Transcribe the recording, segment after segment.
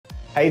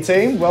Hey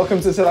team, welcome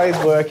to today's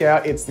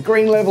workout. It's the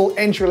green level,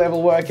 entry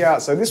level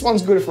workout. So this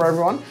one's good for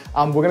everyone.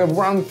 We're gonna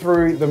run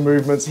through the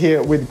movements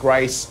here with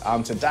Grace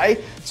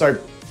today. So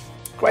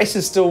Grace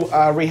is still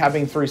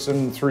rehabbing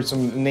through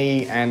some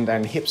knee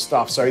and hip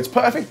stuff. So it's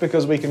perfect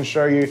because we can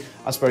show you,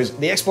 I suppose,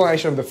 the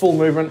explanation of the full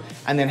movement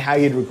and then how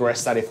you'd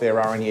regress that if there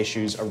are any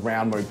issues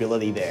around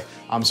mobility there.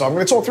 So I'm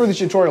gonna talk through the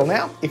tutorial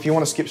now. If you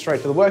wanna skip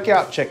straight to the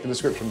workout, check the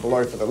description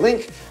below for the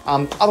link.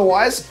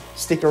 Otherwise,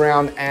 stick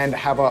around and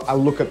have a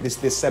look at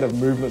this set of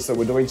movements that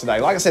we're doing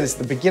today. Like I said, it's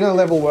the beginner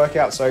level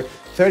workout. So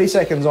 30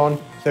 seconds on,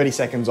 30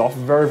 seconds off,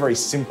 very, very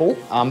simple.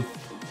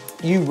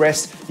 You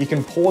rest, you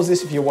can pause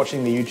this if you're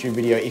watching the YouTube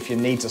video if you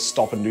need to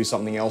stop and do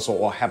something else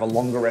or have a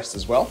longer rest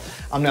as well.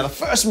 Now the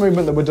first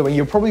movement that we're doing,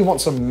 you'll probably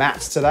want some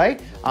mats today,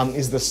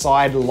 is the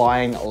side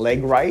lying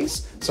leg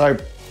raise. So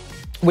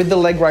with the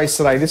leg raise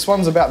today, this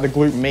one's about the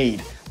glute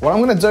med. What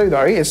I'm gonna do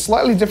though is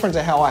slightly different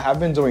to how I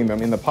have been doing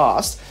them in the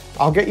past.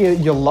 I'll get you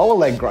your lower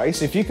leg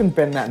raise if you can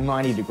bend that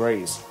 90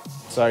 degrees.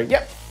 So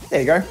yep,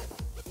 there you go.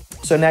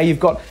 So now you've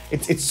got,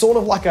 it's sort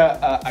of like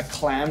a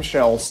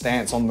clamshell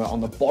stance on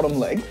the bottom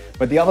leg,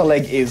 but the other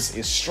leg is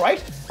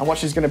straight. And what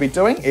she's gonna be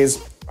doing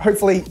is,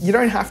 hopefully, you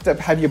don't have to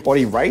have your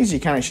body raised, you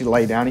can actually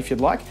lay down if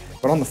you'd like,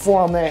 but on the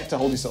forearm there to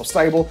hold yourself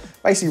stable,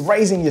 basically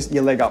raising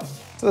your leg up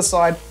to the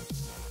side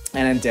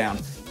and then down.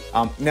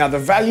 Now the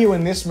value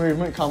in this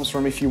movement comes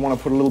from if you wanna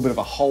put a little bit of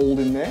a hold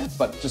in there,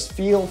 but just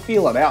feel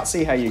it out,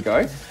 see how you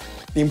go.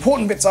 The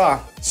important bits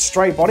are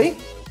straight body,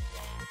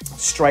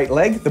 straight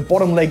leg, the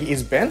bottom leg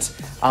is bent,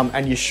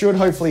 and you should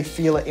hopefully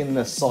feel it in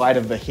the side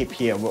of the hip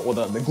here, or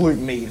the glute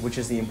med, which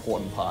is the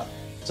important part.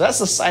 So that's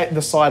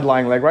the side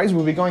lying leg raise.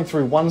 We'll be going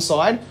through one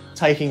side,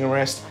 taking a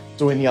rest,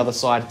 doing the other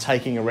side,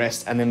 taking a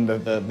rest, and then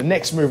the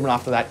next movement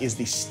after that is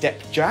the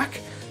step jack.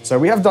 So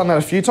we have done that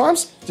a few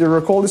times. Do you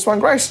recall this one,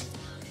 Grace?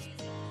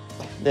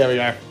 There we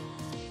go.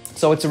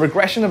 So it's a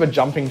regression of a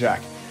jumping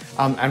jack.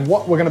 And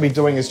what we're gonna be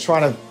doing is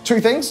two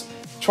things.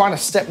 Trying to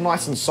step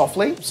nice and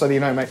softly so that you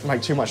don't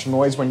make too much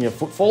noise when your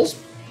foot falls.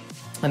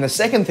 And the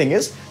second thing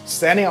is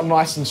standing up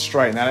nice and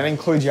straight. Now that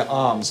includes your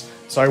arms.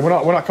 So we're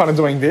not kind of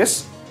doing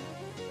this.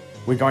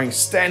 We're going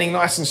standing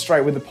nice and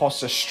straight with the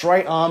posture,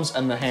 straight arms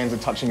and the hands are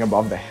touching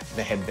above the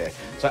head there.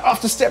 So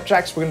after step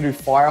jacks, we're gonna do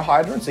fire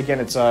hydrants.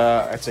 Again, it's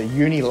a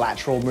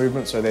unilateral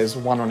movement, so there's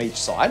one on each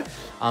side.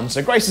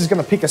 So Grace is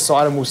gonna pick a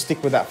side and we'll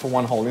stick with that for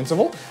one whole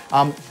interval.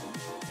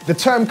 The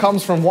term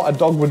comes from what a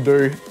dog would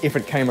do if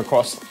it came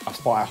across a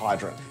fire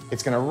hydrant.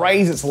 It's gonna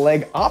raise its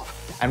leg up,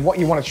 and what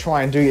you wanna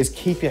try and do is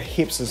keep your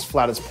hips as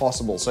flat as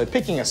possible. So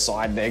picking a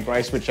side there,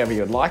 Grace, whichever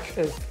you'd like.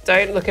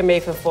 Don't look at me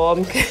for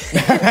form.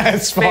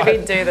 It's fine.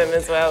 Maybe do them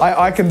as well.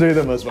 I can do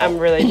them as well.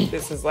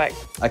 This is like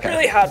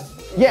really hard.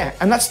 Yeah,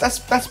 and that's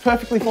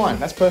perfectly fine.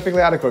 That's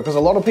perfectly adequate, because a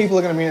lot of people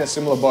are gonna be in a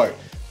similar boat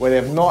where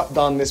they've not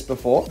done this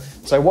before.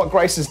 So what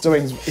Grace is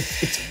doing,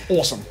 it's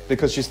awesome,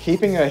 because she's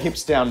keeping her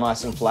hips down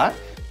nice and flat,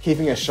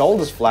 keeping her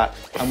shoulders flat,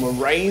 and we're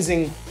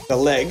raising the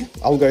leg.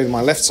 I'll go to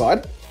my left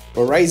side.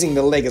 We're raising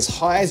the leg as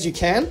high as you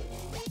can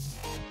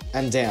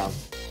and down.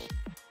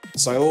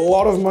 So a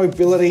lot of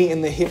mobility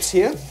in the hips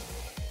here,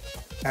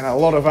 and a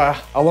lot of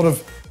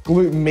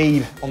glute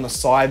med on the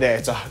side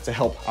there to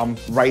help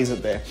raise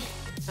it there.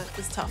 That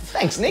was tough.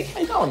 Thanks, Nick. How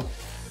you going?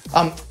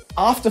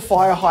 After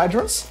fire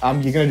hydrants,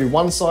 you're going to do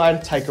one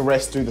side, take a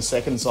rest, do the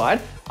second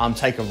side,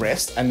 take a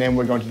rest, and then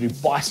we're going to do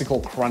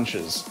bicycle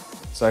crunches.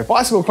 So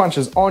bicycle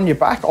crunches on your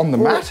back, on the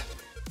mat.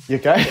 You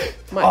okay?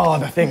 Oh,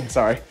 the thing,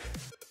 sorry.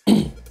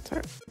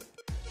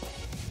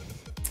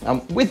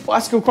 With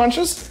bicycle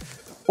crunches,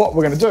 what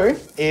we're gonna do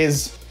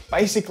is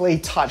basically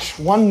touch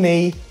one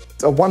knee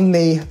to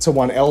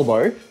one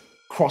elbow,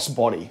 cross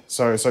body.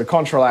 So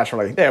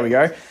contralaterally, there we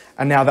go.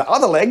 And now the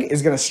other leg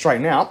is gonna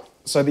straighten out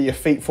so that your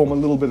feet form a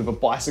little bit of a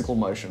bicycle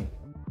motion.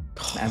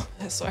 Oh,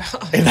 they're so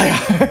hard. They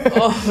are.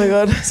 Oh my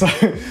God.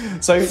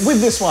 So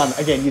with this one,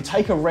 again, you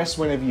take a rest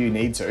whenever you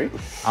need to,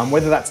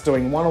 whether that's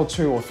doing 1 or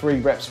 2 or 3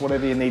 reps,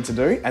 whatever you need to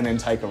do, and then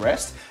take a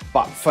rest.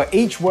 But for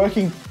each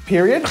working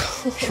period,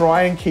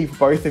 try and keep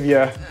both of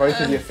your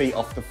feet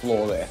off the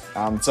floor there.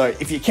 So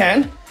if you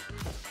can,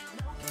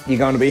 you're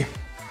going to be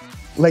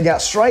leg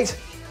out straight,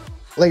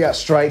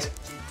 alternate.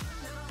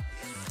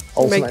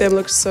 Make them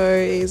look so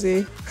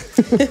easy.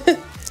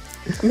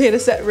 I'm here to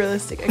set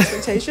realistic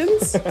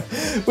expectations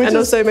and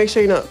also make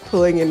sure you're not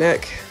pulling your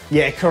neck.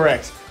 Yeah,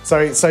 correct.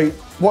 So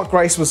what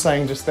Grace was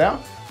saying just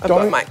now,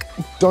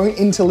 don't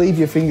interleave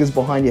your fingers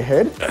behind your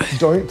head.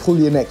 Don't pull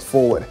your neck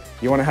forward.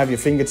 You want to have your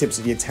fingertips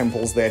at your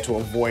temples there to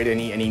avoid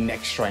any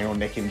neck strain or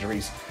neck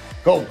injuries.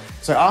 Cool.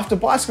 So after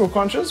bicycle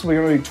crunches,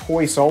 we're going to do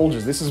toy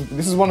soldiers. This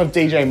is one of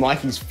DJ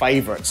Mikey's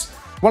favorites.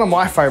 One of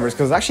my favorites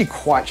because it's actually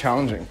quite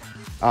challenging.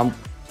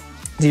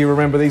 Do you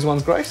remember these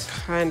ones, Grace?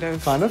 Kind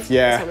of. Kind of?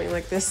 Yeah. Something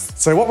like this.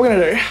 So what we're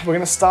gonna do, we're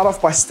gonna start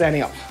off by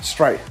standing up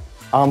straight,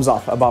 arms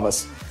up above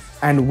us.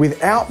 And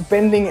without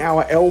bending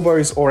our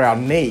elbows or our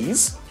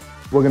knees,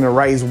 we're gonna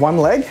raise one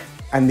leg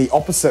and the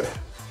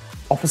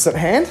opposite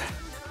hand,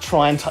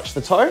 try and touch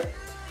the toe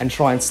and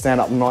try and stand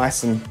up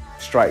nice and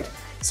straight.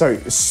 So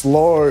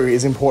slow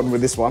is important with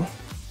this one.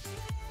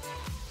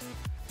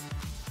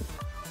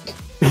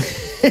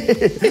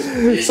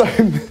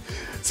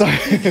 So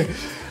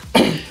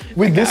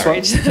with this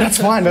one, that's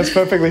fine, that's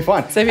perfectly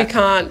fine. So if you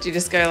can't, you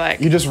just go like...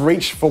 You just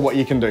reach for what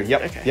you can do,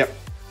 yep, Okay. yep.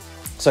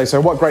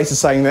 So what Grace is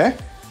saying there,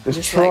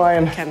 just try like,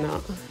 and...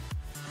 cannot.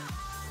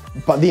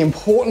 But the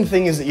important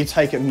thing is that you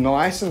take it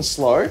nice and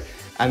slow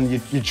and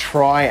you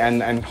try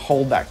and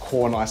hold that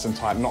core nice and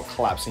tight, not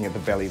collapsing at the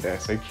belly there.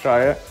 So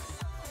try it.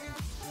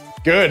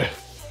 Good,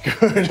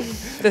 good.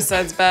 This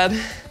side's bad.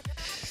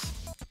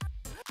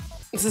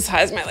 It's as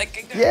high as my leg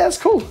can go. Yeah, it's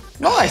cool.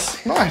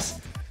 Nice, nice.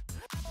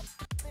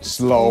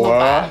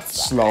 Slower,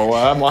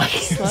 slower, Mike.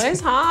 Slow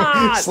is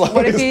hard.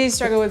 What if you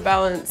struggle with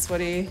balance? What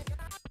do you...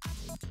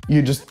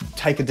 You just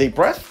take a deep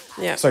breath.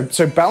 Yeah.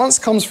 So balance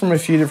comes from a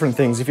few different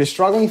things. If you're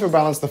struggling for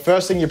balance, the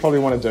first thing you probably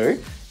want to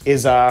do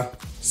is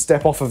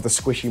step off of the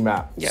squishy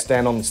mat. Yep.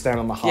 Stand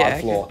on the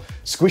hard floor.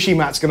 Squishy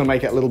mat's going to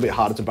make it a little bit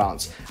harder to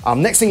balance.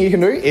 Next thing you can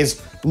do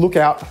is look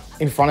out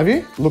in front of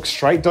you, look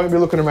straight. Don't be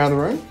looking around the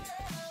room.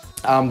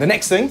 The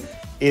next thing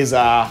is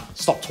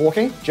stop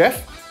talking,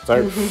 Jeff.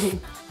 So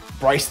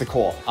brace the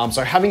core.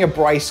 So having a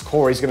braced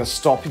core is going to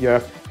stop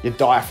your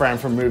diaphragm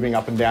from moving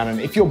up and down.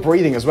 And if you're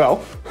breathing as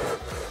well,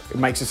 it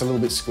makes this a little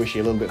bit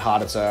squishy, a little bit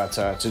harder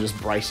to just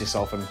brace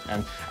yourself.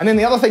 And then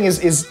the other thing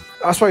is,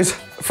 I suppose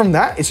from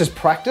that, it's just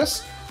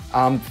practice.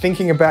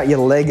 Thinking about your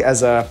leg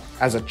as a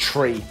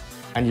tree,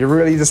 and you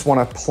really just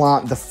want to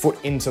plant the foot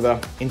into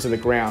the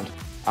ground.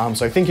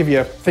 So think of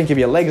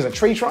your leg as a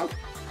tree trunk,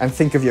 and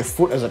think of your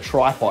foot as a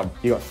tripod.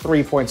 You got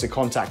 3 points of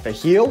contact: the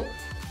heel,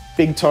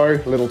 big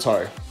toe, little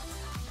toe.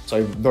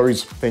 So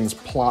those things,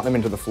 plant them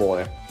into the floor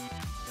there.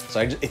 So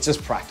it's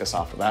just practice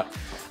after that.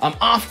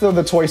 After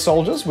the toy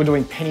soldiers, we're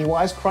doing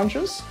Pennywise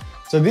crunches.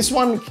 So this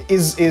one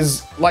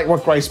is like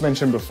what Grace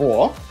mentioned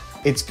before.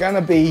 It's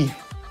gonna be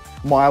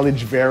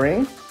mileage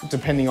varying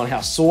depending on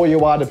how sore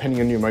you are, depending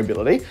on your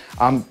mobility.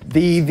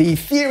 The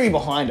theory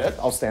behind it,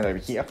 I'll stand over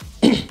here,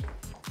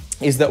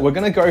 is that we're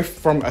gonna go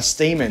from a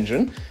steam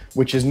engine,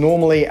 which is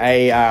normally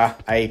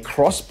a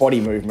cross body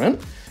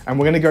movement, and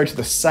we're gonna go to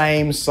the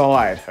same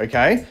side,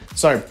 okay?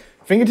 So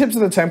fingertips to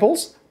the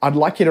temples. I'd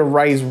like you to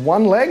raise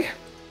one leg,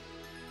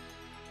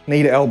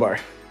 knee to elbow,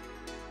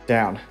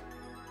 down.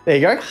 There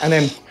you go, and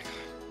then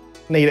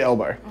knee to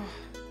elbow.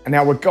 And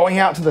now we're going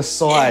out to the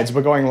sides,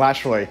 we're going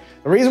laterally.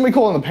 The reason we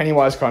call them the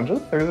Pennywise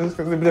crunches, there's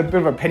a bit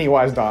of a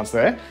Pennywise dance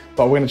there,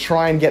 but we're gonna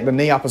try and get the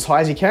knee up as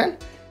high as you can.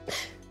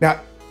 Now,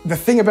 the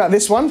thing about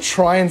this one,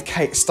 try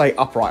and stay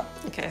upright.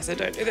 Okay, so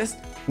don't do this.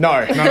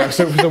 No.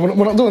 So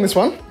we're not doing this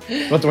one.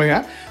 We're not doing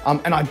that.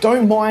 And I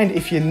don't mind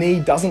if your knee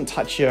doesn't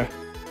touch your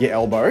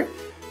elbow,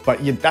 but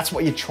that's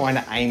what you're trying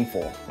to aim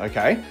for,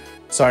 okay?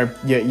 So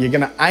you're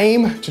gonna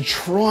aim to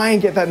try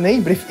and get that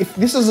knee, but if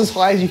this is as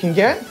high as you can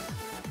get,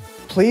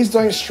 please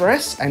don't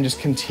stress and just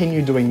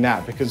continue doing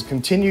that, because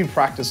continued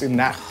practice in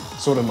that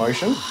sort of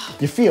motion,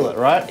 you feel it,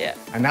 right? Yeah.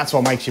 And that's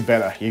what makes you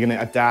better. You're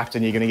gonna adapt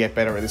and you're gonna get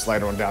better at this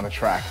later on down the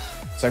track.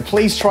 So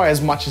please try as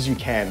much as you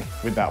can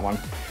with that one.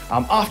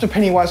 After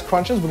Pennywise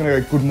crunches, we're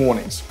gonna go good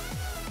mornings.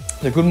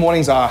 The good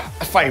mornings are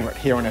a favorite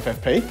here on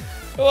FFP.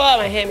 Oh,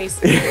 my hammies.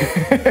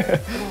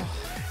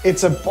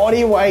 It's a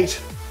body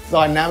weight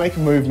dynamic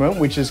movement,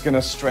 which is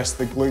gonna stress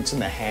the glutes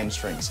and the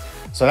hamstrings.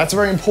 So that's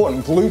very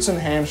important, glutes and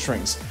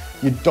hamstrings.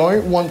 You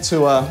don't want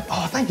to,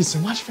 oh, thank you so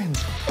much,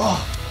 Fins.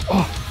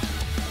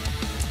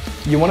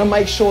 You wanna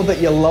make sure that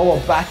your lower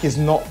back is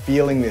not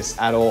feeling this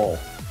at all.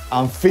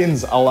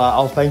 Fins,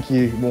 I'll thank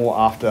you more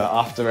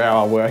after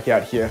our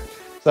workout here.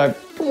 So,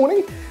 good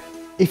morning.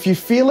 If you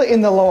feel it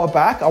in the lower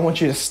back, I want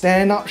you to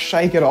stand up,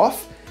 shake it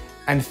off,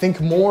 and think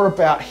more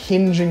about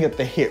hinging at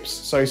the hips.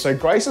 So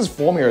Grace's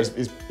form here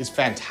is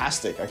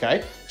fantastic,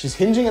 okay? She's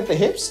hinging at the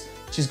hips.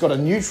 She's got a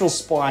neutral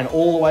spine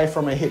all the way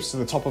from her hips to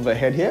the top of her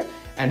head here.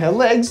 And her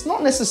legs,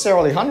 not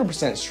necessarily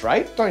 100%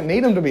 straight, don't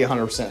need them to be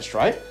 100%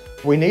 straight.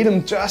 We need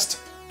them just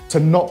to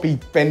not be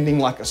bending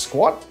like a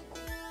squat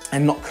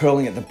and not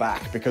curling at the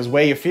back, because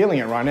where you're feeling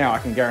it right now, I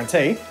can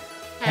guarantee,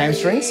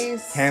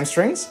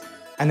 hamstrings.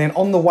 And then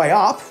on the way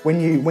up, when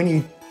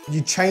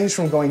you change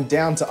from going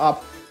down to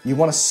up, you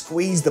wanna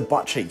squeeze the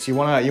butt cheeks. You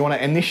wanna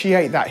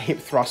initiate that hip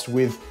thrust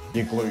with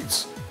your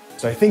glutes.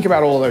 So think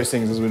about all of those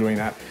things as we're doing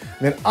that.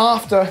 And then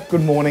after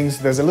good mornings,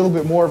 there's a little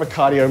bit more of a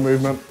cardio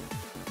movement.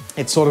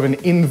 It's sort of an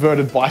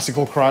inverted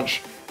bicycle crunch,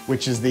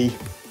 which is the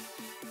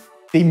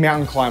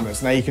mountain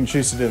climbers. Now you can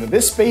choose to do it at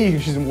this speed, you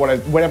can choose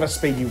whatever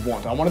speed you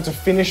want. I wanted to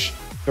finish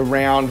the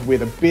round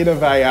with a bit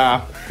of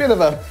a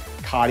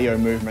cardio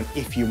movement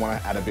if you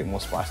want to add a bit more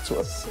spice to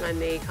it. My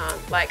knee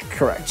can't like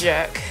correct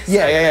jerk.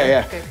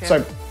 Yeah. Okay.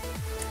 So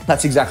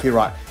that's exactly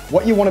right.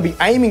 What you want to be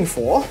aiming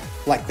for,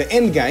 like the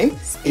end game,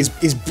 is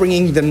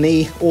bringing the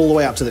knee all the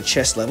way up to the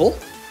chest level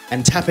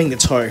and tapping the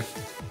toe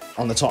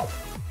on the top.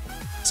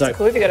 So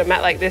cool if you got a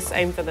mat like this,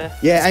 aim for the...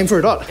 Yeah, aim for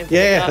a dot.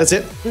 Yeah, that's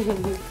it.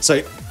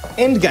 So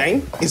end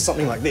game is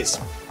something like this,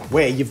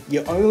 where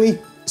you're only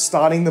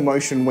starting the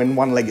motion when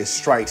one leg is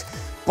straight.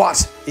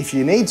 But if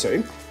you need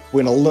to,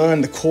 we're gonna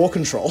learn the core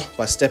control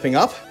by stepping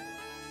up.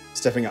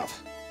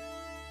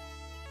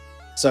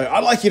 So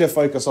I'd like you to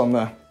focus on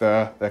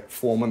the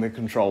form and the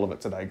control of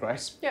it today,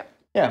 Grace. Yep.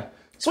 Yeah,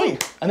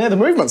 sweet. And they're the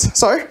movements.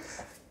 So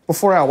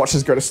before our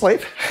watchers go to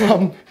sleep,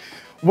 we're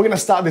gonna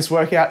start this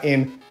workout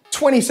in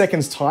 20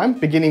 seconds time,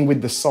 beginning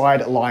with the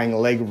side lying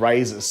leg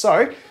raises.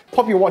 So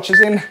pop your watchers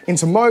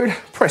into mode,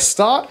 press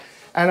start,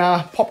 and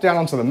pop down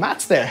onto the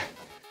mats there.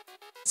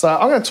 So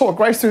I'm gonna talk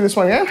Grace through this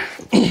one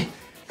again,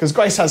 because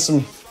Grace has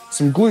some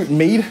glute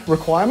med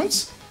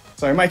requirements.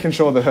 So making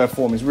sure that her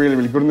form is really,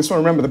 really good on this one.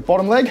 Remember the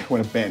bottom leg, we're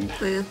gonna bend.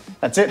 Oh, yeah.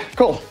 That's it,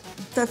 cool.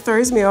 That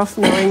throws me off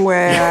knowing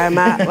where I'm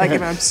at, like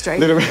if I'm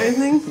straight or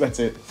anything. That's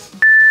it.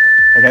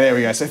 Okay, there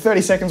we go. So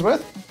 30 seconds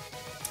worth.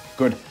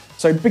 Good.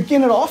 So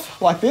begin it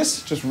off like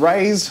this. Just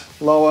raise,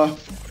 lower,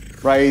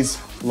 raise,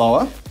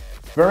 lower.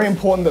 Very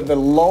important that the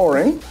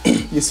lowering,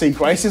 you see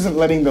Grace isn't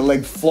letting the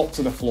leg flop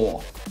to the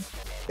floor.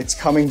 It's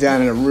coming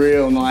down in a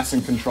real nice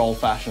and controlled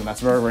fashion. That's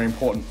very, very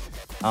important.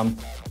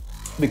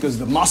 Because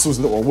the muscles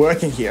that we're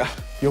working here,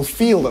 you'll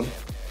feel them.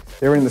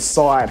 They're in the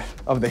side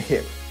of the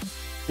hip.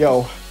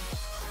 Yo,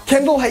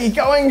 Kendall, how you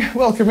going?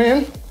 Welcome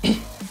in.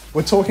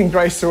 We're talking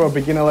Grace through a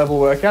beginner level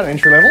workout,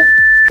 entry level.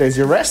 There's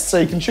your rest, so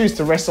you can choose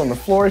to rest on the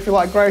floor if you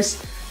like,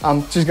 Grace.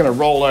 She's gonna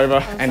roll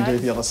over and do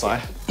the other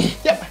side.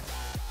 Yep.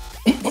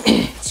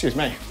 Excuse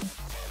me.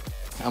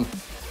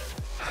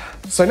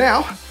 So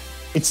now,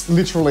 it's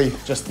literally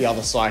just the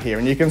other side here,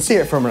 and you can see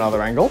it from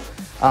another angle.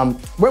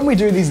 When we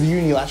do these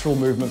unilateral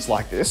movements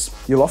like this,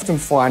 you'll often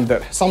find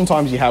that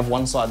sometimes you have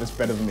one side that's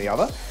better than the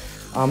other.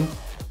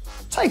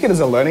 Take it as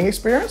a learning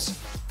experience,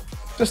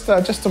 just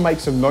to make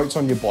some notes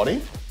on your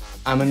body.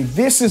 And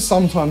this is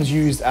sometimes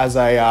used as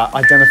a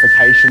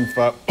identification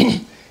for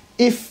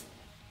if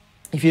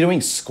you're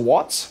doing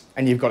squats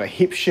and you've got a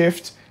hip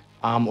shift,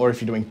 or if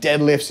you're doing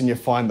deadlifts and you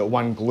find that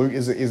one glute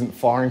isn't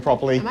firing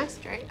properly. Am I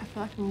straight? I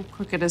feel like I'm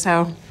crooked as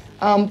hell.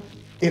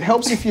 It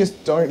helps if you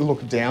don't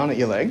look down at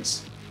your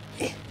legs.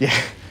 Yeah,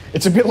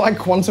 it's a bit like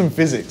quantum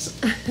physics.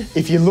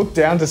 If you look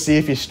down to see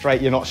if you're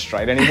straight, you're not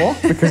straight anymore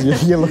because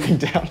you're looking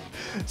down.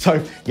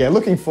 So yeah,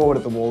 looking forward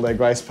at the wall there,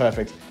 Grace,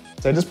 perfect.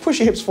 So just push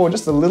your hips forward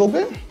just a little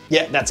bit.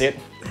 Yeah, that's it.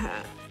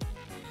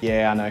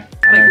 Yeah, I know.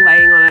 Like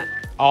laying on it.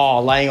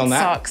 Oh, laying on that?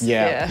 Sucks.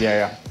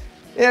 Yeah.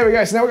 There we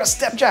go, so now we've got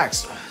step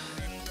jacks.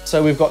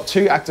 So we've got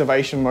two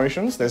activation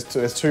motions.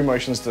 There's two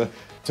motions to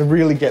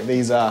really get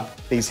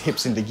these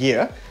hips into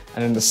gear.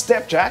 And then the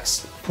step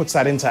jacks puts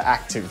that into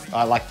active,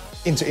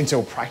 into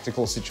a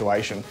practical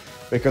situation.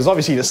 Because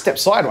obviously to step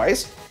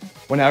sideways,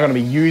 we're now gonna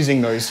be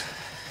using those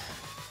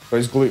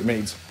glute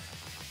meds.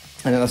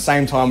 And at the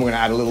same time, we're gonna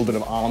add a little bit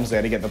of arms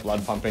there to get the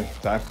blood pumping.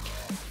 So,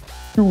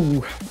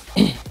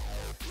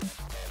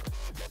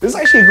 this is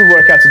actually a good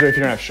workout to do if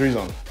you don't have shoes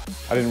on.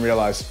 I didn't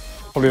realize.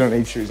 Probably don't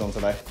need shoes on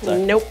today. So.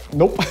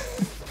 Nope.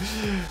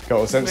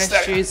 Cool. So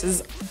wear shoes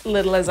as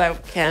little as I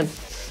can.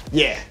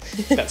 Yeah,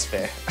 that's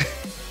fair.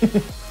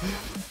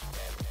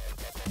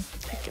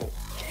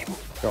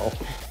 Cool.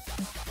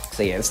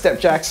 So yeah, the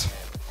step jacks,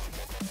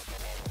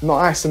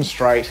 nice and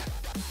straight.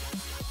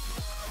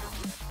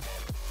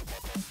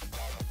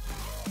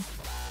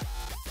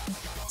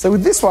 So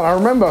with this one, I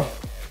remember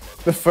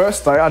the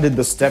first day I did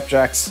the step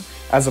jacks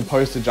as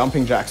opposed to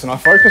jumping jacks, and I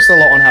focused a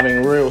lot on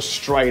having real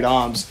straight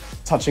arms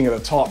touching at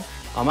the top.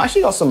 I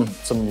actually got some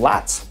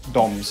lats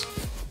DOMs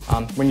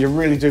when you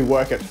really do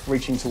work at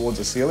reaching towards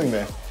the ceiling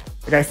there.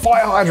 Okay,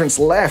 fire hydrants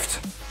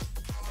left.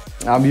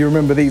 You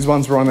remember these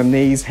ones were on the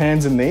knees,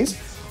 hands and knees.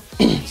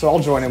 So I'll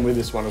join in with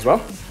this one as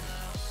well.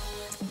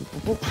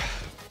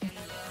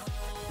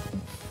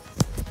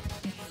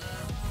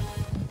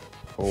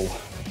 Cool.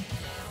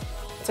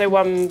 So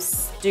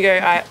do you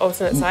go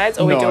alternate sides,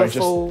 or we do a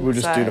full we'll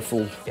just side? do the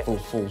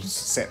full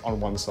set on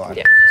one side.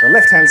 Yeah. So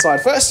left-hand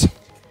side first.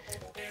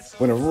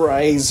 We're gonna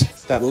raise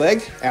that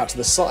leg out to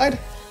the side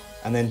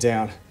and then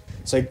down.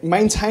 So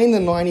maintain the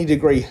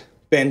 90-degree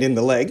bend in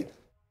the leg,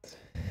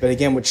 but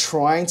again, we're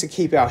trying to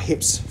keep our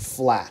hips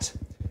flat.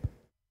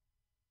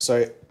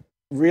 So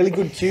really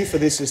good cue for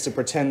this is to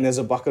pretend there's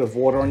a bucket of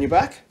water on your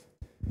back,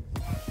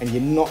 and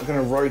you're not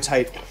gonna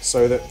rotate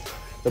so that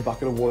the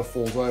bucket of water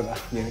falls over.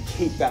 You're gonna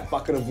keep that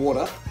bucket of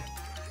water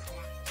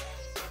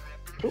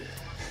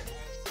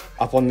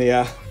up on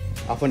your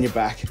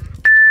back.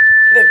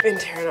 They've been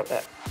tearing up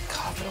that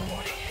carpet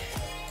already.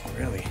 Oh,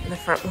 really? The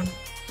front one.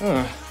 Oh.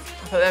 I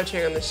thought they were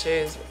chewing on the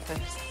shoes, but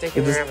they're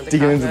sticking They're around with the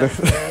digging carpet.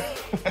 into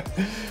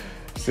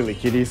the silly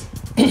kitties.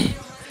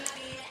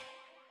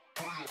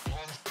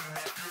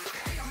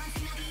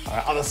 All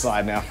right, other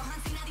side now.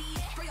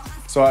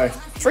 So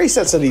 3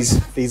 sets of these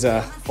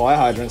fire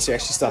hydrants. You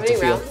actually start to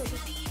feel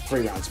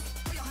 3 rounds.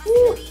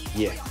 Woo.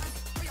 Yeah,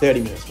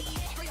 30 minutes.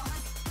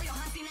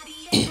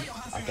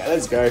 Okay,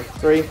 let's go.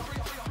 3,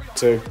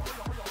 2,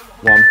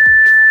 1.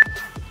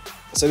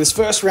 So this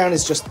first round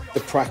is just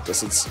the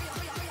practice.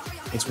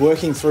 It's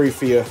working through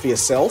for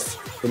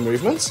yourself, the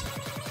movements.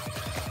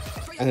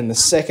 And then the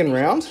second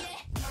round,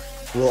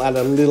 we'll add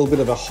a little bit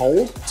of a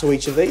hold to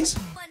each of these.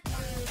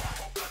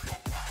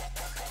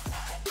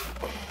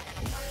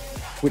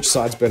 Which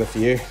side's better for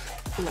you?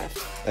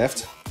 Left.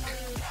 Left?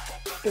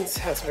 This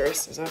hurts my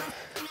wrist as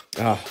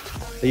well.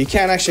 So you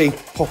can actually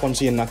pop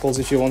onto your knuckles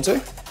if you want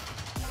to.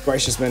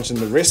 Grace just mentioned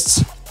the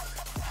wrists.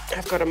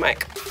 I've got a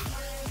mic.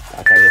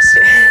 Okay, yes.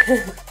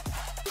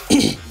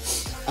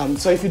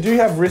 So if you do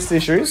have wrist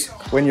issues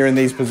when you're in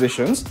these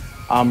positions,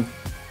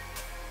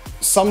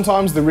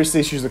 sometimes the wrist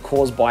issues are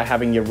caused by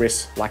having your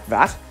wrists like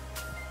that,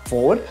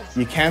 forward.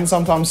 You can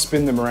sometimes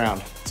spin them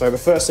around. So the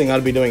first thing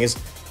I'd be doing is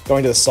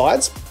going to the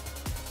sides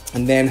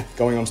and then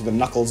going onto the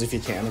knuckles if you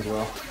can as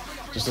well,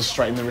 just to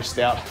straighten the wrist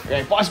out.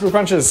 Okay, bicycle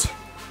crunches.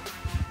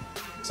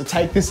 So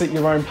take this at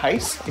your own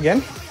pace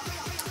again.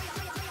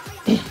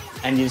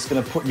 And you're just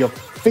gonna put your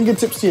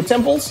fingertips to your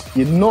temples.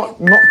 You're not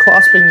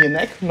clasping your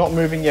neck, not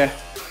moving your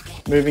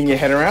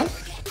head around.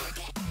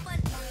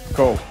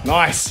 Cool,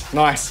 nice.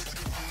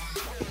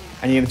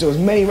 And you're gonna do as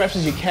many reps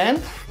as you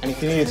can. And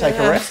if you need to take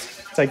a rest,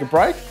 take a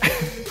break.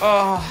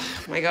 Oh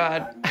my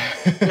God,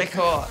 my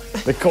core.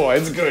 The core,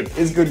 it's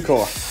good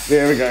core.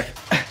 There we go.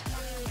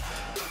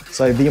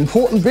 So the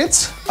important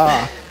bits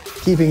are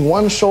keeping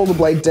one shoulder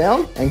blade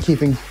down and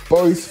keeping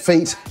both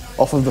feet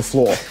off of the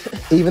floor.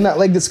 Even that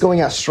leg that's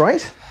going out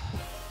straight,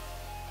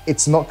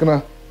 it's not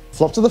gonna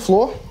flop to the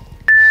floor.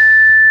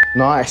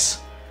 Nice.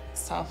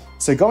 It's tough.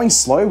 So going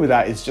slow with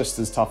that is just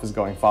as tough as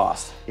going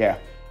fast. Yeah.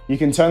 You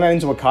can turn that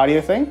into a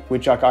cardio thing,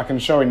 which I can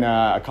show in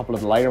a couple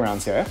of the later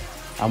rounds here.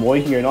 Or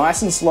you can go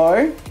nice and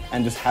slow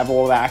and just have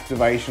all that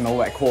activation, all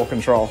that core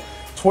control.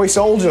 Toy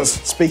soldiers,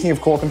 speaking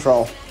of core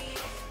control.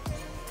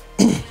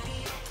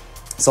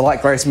 So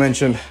like Grace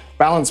mentioned,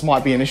 balance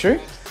might be an issue.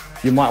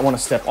 You might want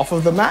to step off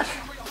of the mat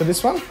for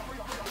this one.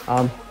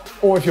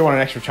 Or if you want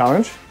an extra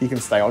challenge, you can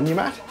stay on your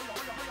mat.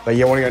 But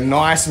you want to go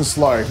nice and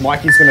slow.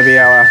 Mikey's going to be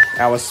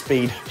our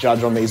speed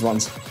judge on these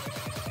ones.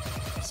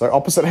 So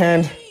opposite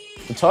hand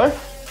to toe.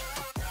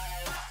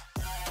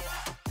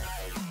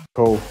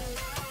 Cool.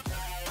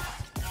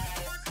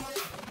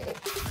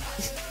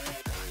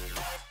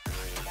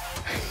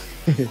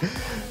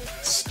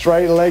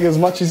 Straight leg as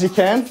much as you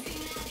can.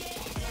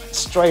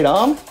 Straight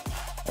arm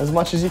as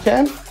much as you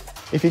can.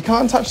 If you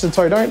can't touch the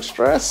toe, don't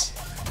stress.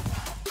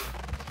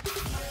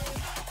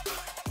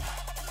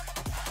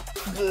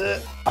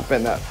 I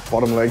bent that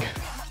bottom leg.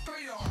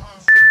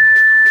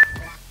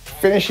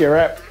 Finish your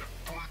rep.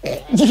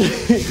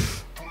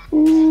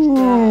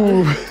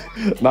 Ooh.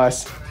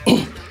 Nice.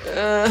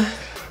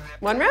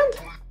 One round?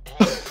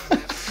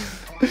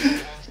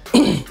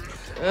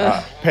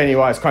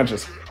 Pennywise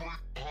crunches.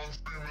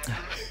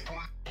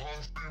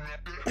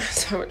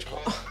 So much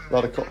core. A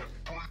lot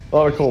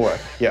of core work,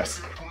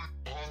 yes.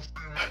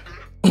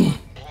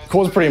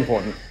 Core's pretty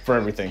important for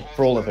everything,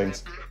 for all the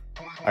things.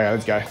 Okay,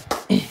 let's go.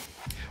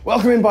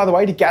 Welcome in, by the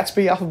way, to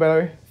Gatsby,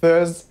 Alphabeto,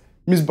 Thurs,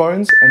 Ms.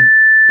 Bones, and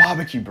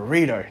Barbecue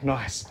Burrito.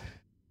 Nice.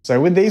 So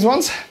with these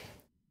ones,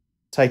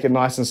 take it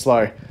nice and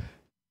slow.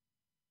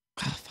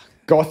 Oh, fuck.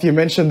 Goth, you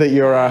mentioned that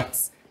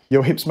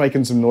your hip's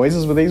making some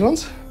noises with these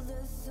ones.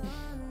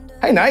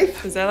 Hey,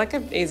 Nath. Is there like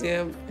an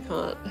easier? I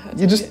can't.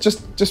 You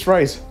just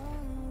raise.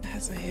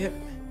 That's my hip.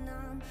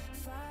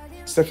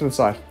 Step to the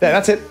side. There,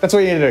 that's it. That's all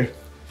you need to do.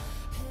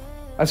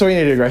 That's all you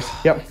need to do, Grace.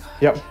 Yep.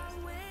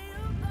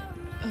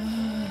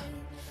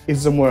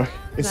 It's some work.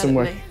 It's some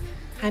work.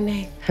 Hi,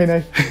 Nate. Hey,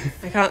 Nate.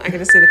 I can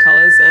just see the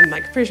colours. I'm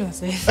like, pretty sure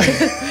that's Nate.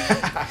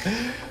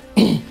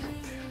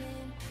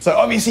 So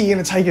obviously you're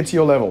gonna take it to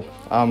your level.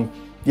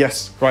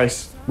 Yes,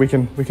 Grace, we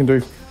can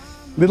do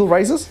little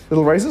raises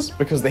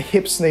because the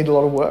hips need a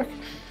lot of work.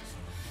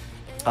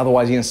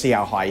 Otherwise you're gonna see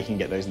how high you can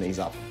get those knees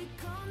up.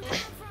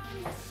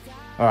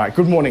 All right,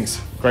 good mornings.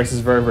 Grace is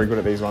very, very good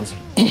at these ones.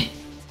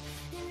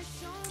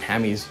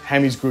 Hammy's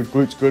good,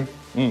 glutes good.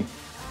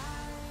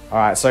 All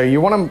right, so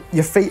you want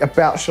your feet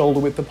about shoulder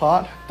width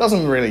apart.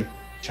 Doesn't really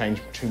change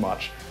too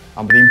much.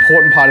 But the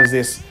important part of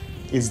this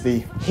is the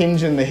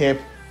hinge in the hip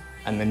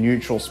and the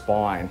neutral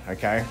spine,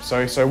 okay?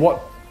 So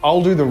what,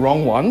 I'll do the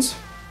wrong ones.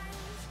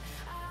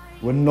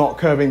 We're not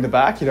curving the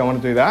back, you don't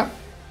want to do that.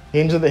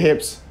 Hinge of the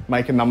hips,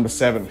 make a number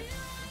 7.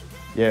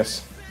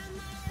 Yes.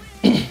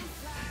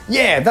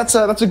 Yeah, that's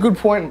a good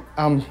point,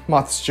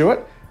 Martha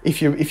Stewart.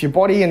 If your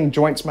body and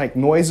joints make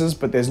noises,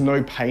 but there's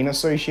no pain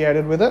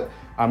associated with it,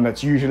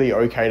 that's usually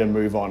okay to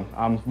move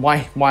on.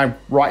 My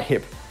right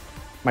hip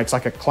makes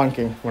like a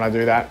clunking when I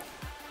do that.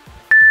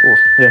 Ooh,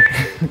 yeah.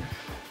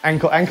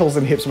 Ankles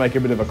and hips make a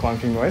bit of a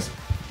clunking noise.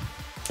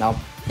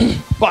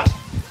 But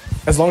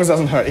as long as it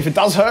doesn't hurt. If it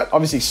does hurt,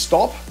 obviously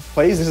stop,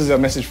 please. This is a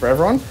message for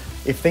everyone.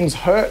 If things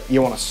hurt,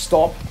 you want to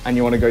stop and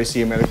you want to go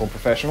see a medical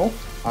professional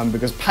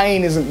because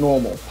pain isn't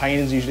normal. Pain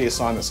is usually a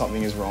sign that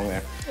something is wrong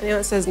there. Anyone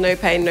that says no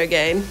pain, no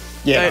gain,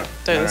 don't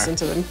listen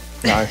to them.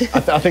 No, I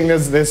think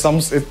there's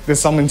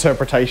some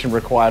interpretation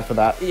required for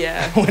that.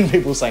 Yeah. When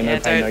people say no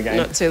pain, no gain.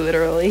 Not too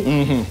literally.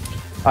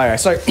 Okay,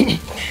 so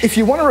if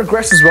you want to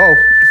regress as well,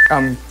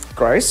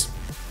 Grace,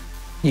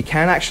 you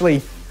can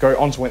actually go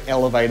onto an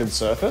elevated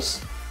surface.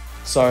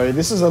 So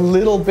this is a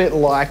little bit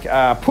like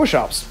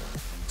push-ups.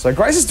 So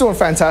Grace is doing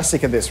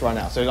fantastic at this right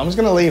now. So I'm just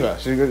going to leave her.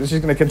 She's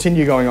going to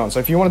continue going on. So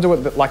if you want to do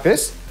it like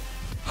this,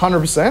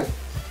 100%.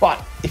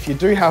 But if you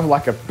do have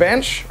like a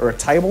bench or a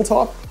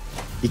tabletop,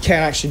 you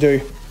can actually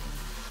do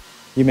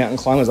your mountain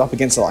climbers up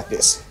against it like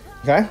this,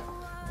 okay?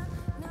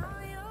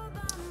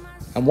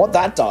 And what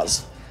that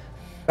does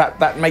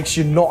that makes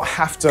you not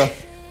have to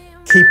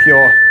keep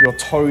your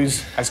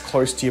toes as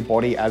close to your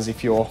body as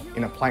if you're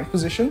in a plank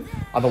position.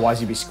 Otherwise,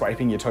 you'd be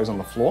scraping your toes on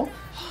the floor.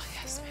 Oh,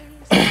 yes,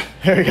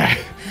 Here we go.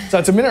 So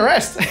it's a minute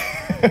rest.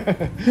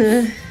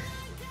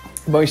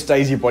 Most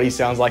days your body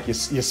sounds like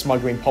you're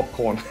smuggling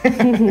popcorn.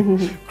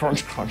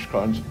 Crunch, crunch,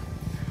 crunch.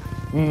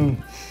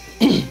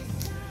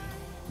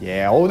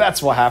 Yeah, well,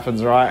 that's what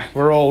happens, right?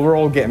 We're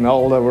all getting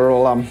older. We're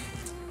all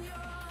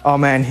Oh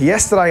man,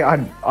 yesterday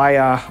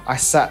I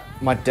sat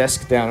my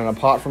desk down, and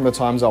apart from the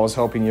times I was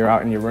helping you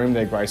out in your room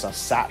there, Grace, I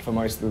sat for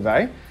most of the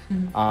day.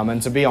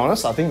 And to be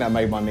honest, I think that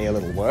made my knee a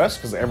little worse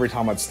because every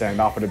time I'd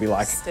stand up, it'd be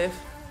like stiff.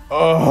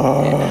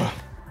 Oh,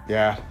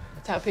 yeah.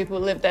 That's how people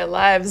live their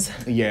lives.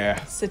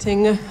 Yeah.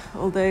 Sitting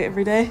all day,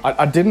 every day.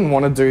 I didn't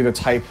want to do the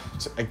tape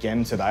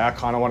again today. I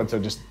kind of wanted to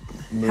just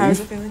move. How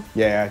is it feeling?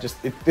 Yeah, just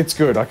it's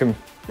good. I can.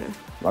 Yeah.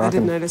 I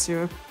didn't notice you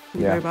were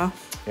mobile.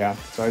 Yeah,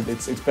 so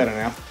it's better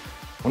now.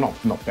 Well,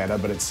 not better,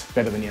 but it's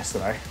better than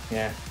yesterday.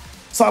 Yeah.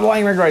 Side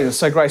lying leg raises.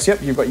 So Grace,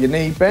 yep, you've got your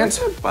knee bent.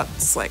 Your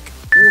butt's like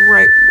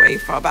right way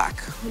far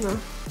back. No.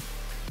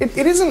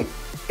 It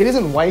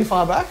isn't way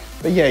far back,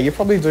 but yeah, you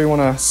probably do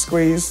want to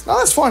squeeze. No,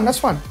 that's fine. That's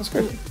fine. That's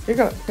good. You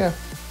got it.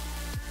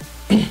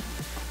 Yeah.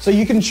 So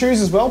you can choose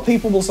as well.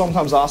 People will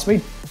sometimes ask me,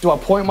 do I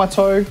point my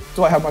toe?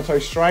 Do I have my toe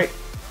straight?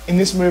 In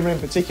this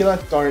movement in particular,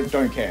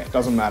 don't care. It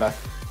doesn't matter.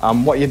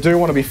 What you do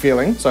want to be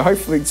feeling, so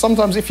hopefully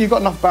sometimes if you've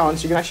got enough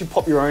balance, you can actually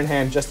pop your own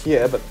hand just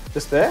here, but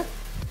just there,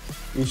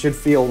 you should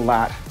feel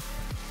that,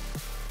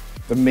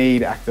 the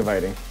med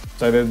activating.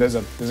 So there's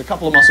a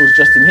couple of muscles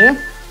just in here.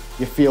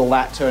 You feel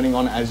that turning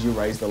on as you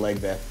raise the leg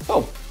there.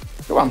 Oh,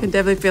 go on. I can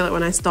definitely feel it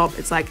when I stop.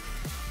 It's like,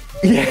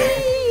 yeah.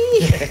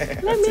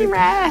 Let me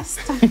rest.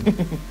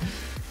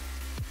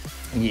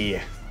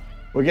 Yeah.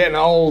 We're getting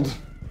old.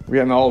 We're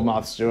getting old,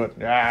 Martha Stewart.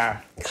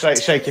 Yeah.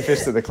 Shake your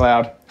fist at the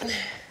cloud.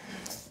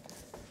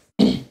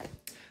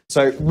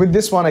 So with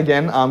this one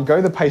again,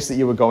 go the pace that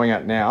you were going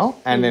at now,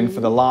 and then for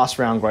the last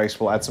round, Grace,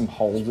 we'll add some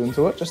holds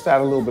into it, just to add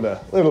a little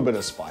bit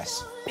of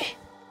spice.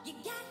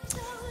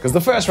 Because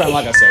the first round,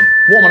 like I said,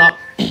 warming up,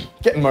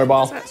 getting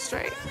mobile. Is that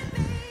straight?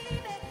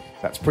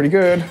 That's pretty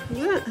good. Is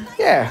it?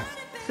 Yeah.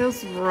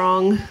 Feels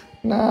wrong.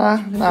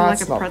 Nah, like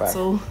it's a not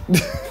pretzel.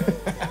 bad.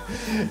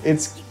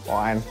 It's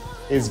fine.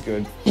 It's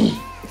good.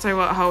 So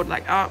what? Hold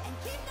like up.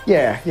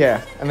 Yeah,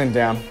 and then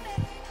down.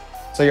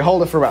 So you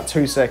hold it for about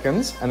 2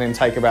 seconds, and then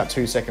take about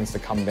 2 seconds to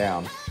come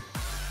down.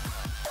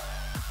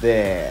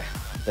 There,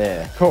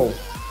 cool.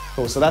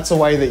 So that's the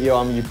way that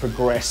you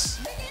progress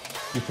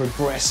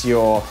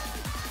your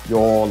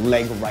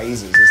leg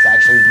raises, is to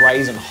actually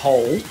raise and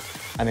hold,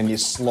 and then you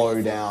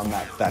slow down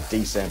that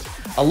descent.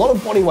 A lot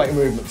of body weight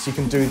movements, you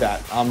can do that.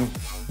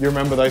 You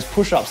remember those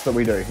push-ups that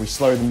we do? We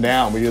slow them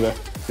down. We do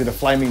the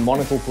flaming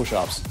monocle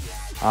push-ups.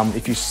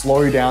 If you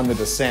slow down the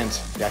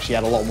descent, you actually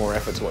add a lot more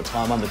effort to it,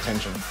 time under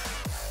tension.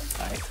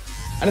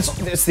 And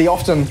it's the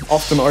often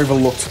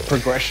overlooked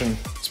progression,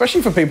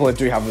 especially for people that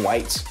do have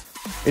weights.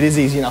 It is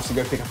easy enough to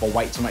go pick up a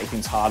weight to make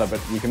things harder, but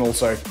you can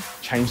also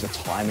change the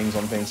timings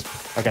on things.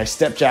 Okay,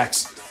 step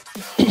jacks.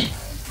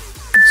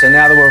 So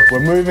now that we're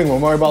moving, we're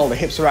mobile, the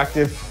hips are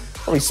active,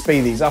 probably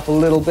speed these up a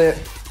little bit.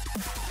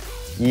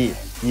 Yeah.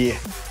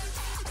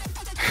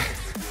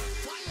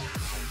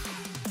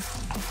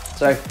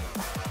 So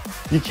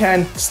you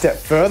can step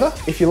further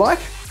if you like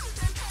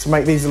to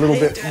make these a little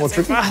bit more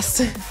tricky.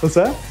 Fast. What's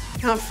that? I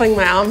can't fling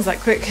my arms that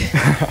quick.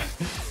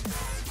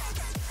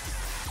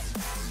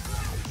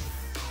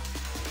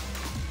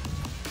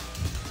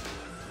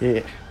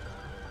 Yeah.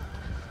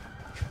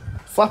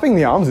 Flapping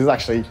the arms is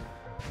actually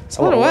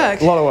a lot of work.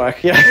 A lot of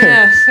work, yeah.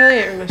 Yeah, feeling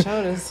it in my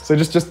shoulders. So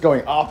just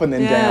going up and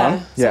then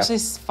down. Yeah,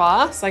 especially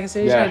fast. Like as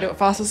soon as you try to do it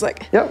fast, it's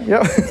like... Yep.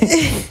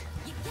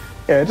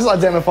 Yeah, just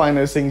identifying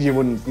those things you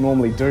wouldn't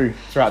normally do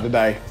throughout the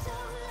day.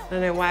 I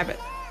don't know why, but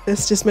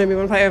this just made me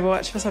want to play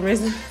Overwatch for some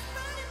reason.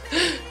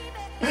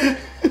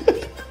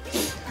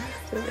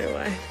 Don't know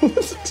why.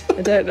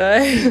 I don't know.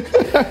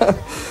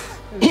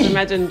 I just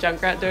imagine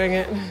Junkrat doing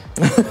it.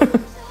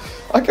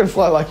 I can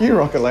fly like you,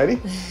 Rocket Lady.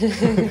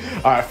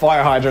 All right,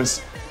 fire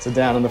hydrants. So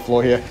down on the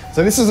floor here.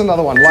 So this is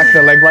another one, like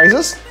the leg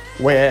raises,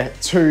 where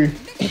to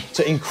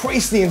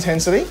increase the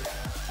intensity,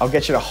 I'll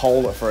get you to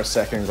hold it for a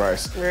second,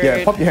 Grace. Rude.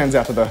 Yeah, pop your hands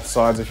out to the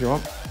sides if you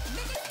want.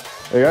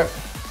 There you go.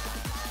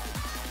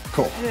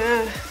 Cool.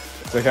 Yeah.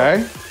 It's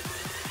okay?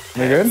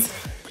 You good?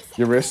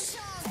 Your wrists?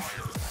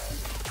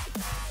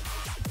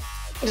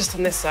 Just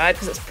on this side,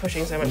 because it's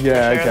pushing so much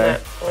Yeah, pressure okay.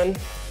 on that one.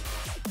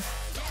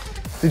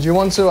 Did you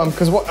want to,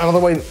 because what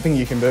another thing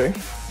you can do,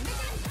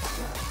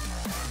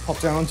 pop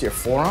down onto your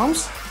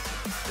forearms.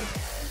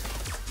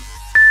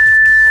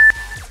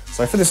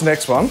 So for this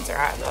next one. It's all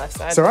right on the left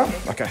side. It's all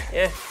right? Okay.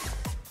 Yeah.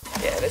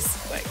 Yeah,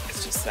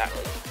 it's just that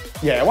one.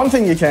 Yeah, one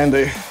thing you can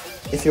do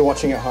if you're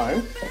watching at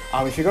home,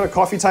 if you've got a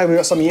coffee table, you've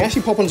got something, you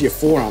actually pop onto your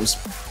forearms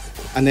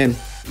and then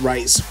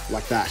raise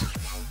like that.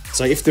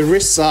 So if the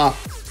wrists are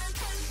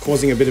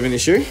causing a bit of an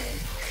issue.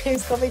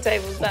 Whose coffee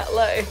table's that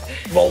low?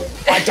 Well,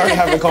 I don't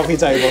have a coffee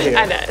table here.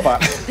 I know.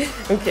 But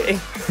I'm kidding.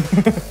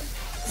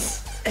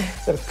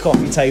 Is that a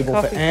coffee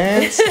table for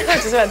ants? I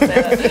was just about to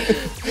say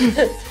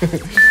that.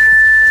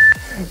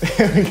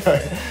 There we go.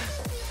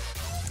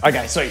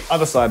 Okay, so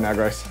other side now,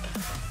 Grace.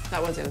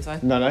 That one's the other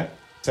side. No.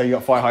 So you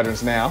got fire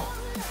hydrants now.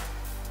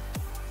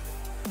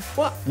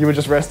 What? You were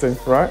just resting,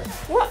 right?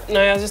 What?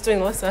 No, I was just doing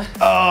the left side.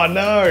 Oh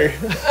no.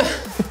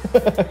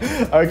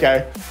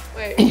 Okay.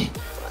 Wait.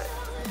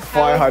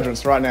 Fire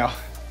hydrants right now.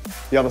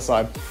 The other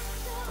side.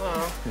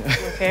 Oh.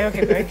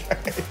 Okay, quick.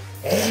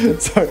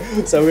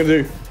 So we're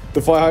gonna do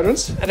the fire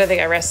hydrants. I don't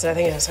think I rested. I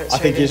think I just went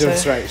straight you into...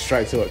 went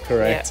straight to it.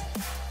 Correct.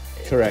 Yeah.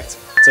 Correct.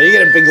 So you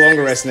get a big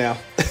longer rest now.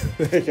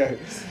 There you go.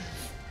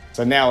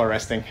 So now we're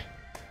resting.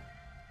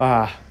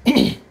 And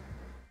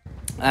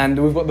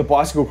we've got the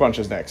bicycle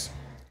crunches next.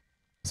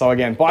 So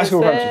again,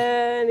 bicycle crunches. Is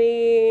there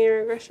any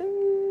regression?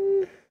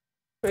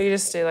 Or you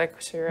just do like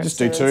 2 reps? Just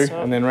do 2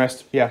 and then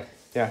rest. Yeah.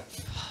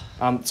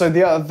 So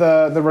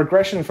the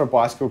regression for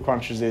bicycle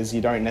crunches is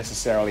you don't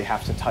necessarily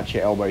have to touch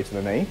your elbow to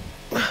the knee.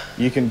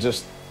 You can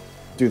just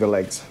do the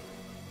legs,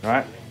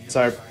 right?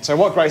 So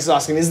what Grace is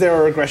asking, is there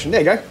a regression?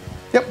 There you go.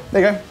 Yep,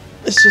 there you go.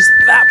 It's just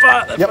that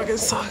part that fucking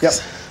sucks. Yep.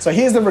 So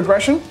here's the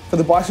regression for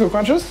the bicycle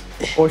crunches,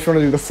 or if you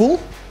want to do the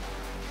full,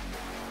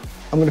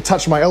 I'm going to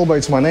touch my elbow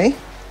to my knee.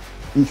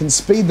 You can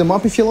speed them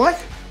up if you like.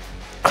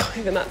 Oh,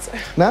 even that's so.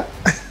 No?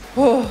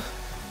 Oh.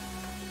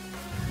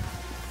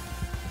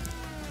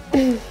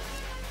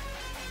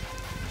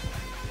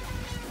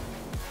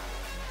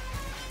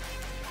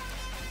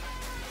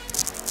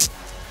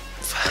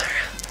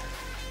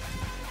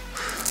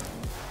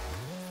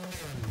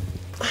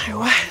 Oh,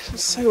 wow, I'm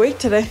so weak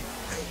today.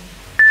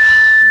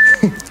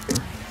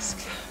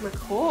 My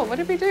core, what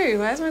did we do?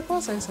 Why is my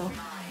core so sore?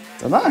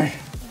 Don't know.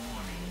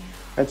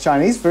 Had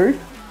Chinese food.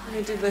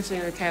 I did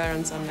lifting with Kayla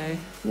on Sunday.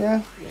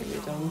 Yeah. Maybe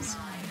Dom's.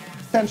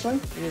 Potentially.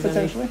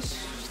 Potentially.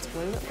 Just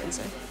believe that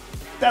Wednesday.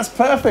 That's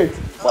perfect.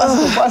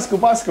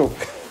 Bicycle.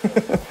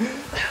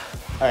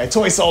 Okay,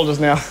 toy soldiers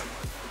now.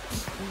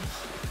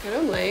 Good,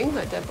 I'm laying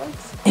like dead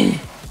bugs.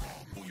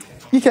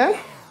 You can.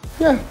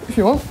 Yeah, if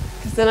you want.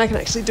 Because then I can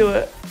actually do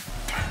it.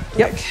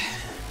 Yep.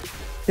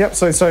 Yep,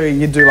 so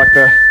you do like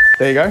there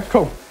you go,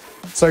 cool.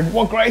 So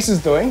what Grace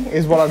is doing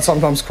is what I'd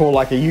sometimes call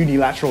like a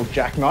unilateral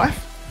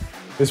jackknife.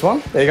 This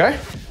one, there you go.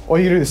 Or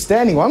you can do the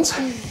standing ones.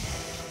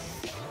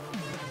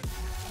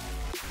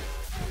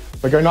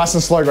 But go nice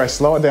and slow, Grace,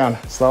 slow it down.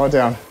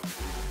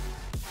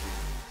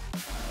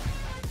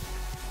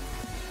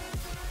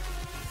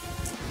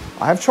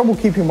 I have trouble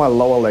keeping my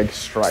lower leg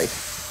straight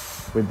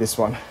with this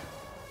one.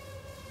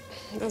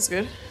 That's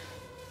good.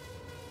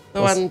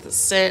 The one that's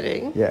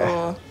standing?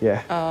 Yeah,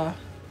 yeah.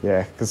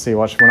 Yeah, because see,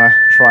 watch, when I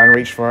try and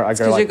reach for it, I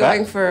go like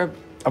that.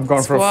 I'm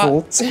going for a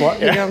full squat.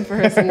 Yeah. You're going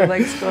for a single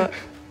leg squat.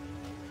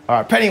 All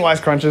right, Pennywise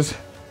crunches.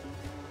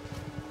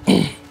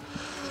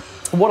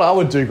 What I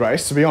would do,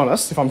 Grace, to be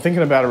honest, if I'm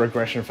thinking about a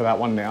regression for that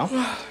one now,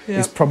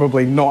 is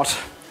probably not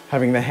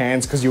having the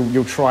hands, because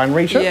you'll try and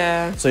reach it.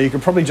 Yeah. So you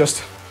could probably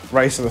just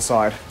raise to the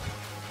side.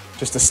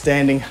 Just a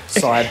standing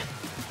side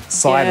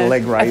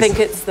leg raise. I think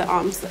it's the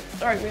arms that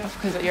throw me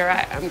off, because you're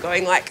right, I'm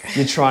going like...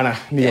 You're trying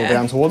to kneel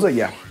down towards it?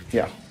 Yeah.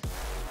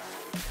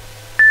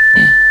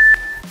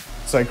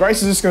 So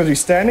Grace is just going to do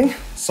standing,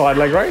 side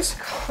leg raise.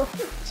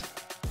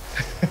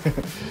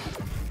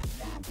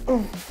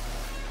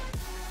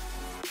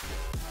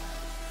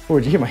 Oh,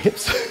 did you hear my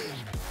hips?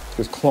 It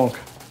goes clonk.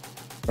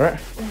 All right,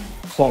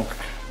 clonk.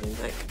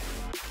 Like,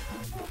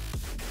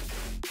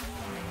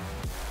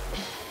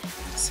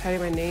 just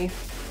hurting my knee.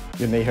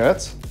 Your knee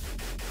hurts?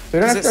 So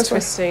you don't have to go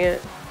twisting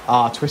it.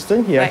 Ah,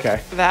 twisting? Yeah, like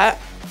okay. That,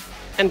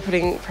 and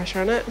putting pressure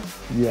on it.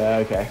 Yeah,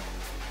 okay.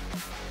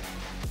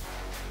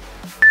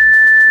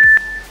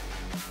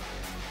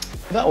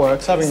 That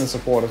works, having the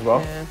support as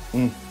well.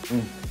 Yeah.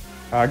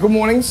 Good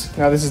mornings.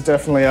 Now this is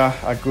definitely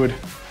a good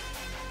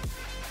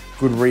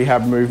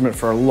rehab movement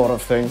for a lot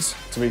of things,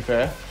 to be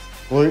fair.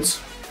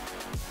 Glutes.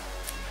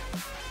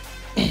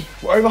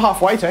 We're over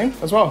halfway, team,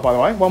 as well, by the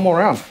way. One more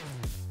round.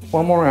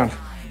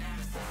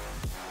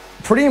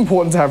 Pretty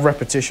important to have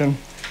repetition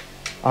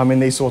in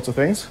these sorts of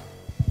things.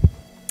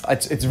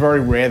 It's very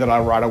rare that I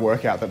write a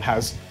workout that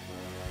has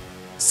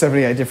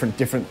 78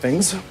 different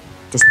things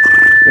just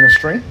in a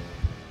string.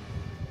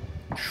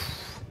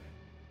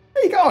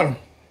 Where you going?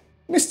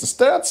 Mr.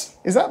 Sturts?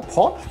 Is that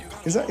Pot?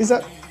 Is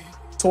that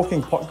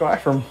talking pot guy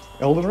from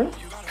Elden Ring?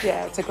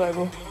 Yeah, it's a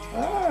global.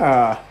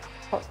 Ah.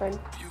 Hot friend.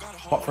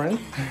 Hot friend.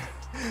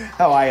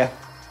 How are you?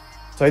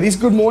 So these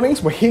good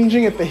mornings, we're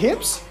hinging at the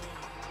hips.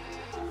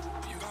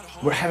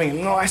 We're having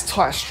a nice,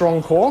 tight,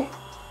 strong core.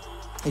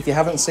 If you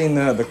haven't seen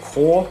the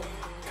core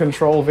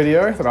control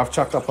video that I've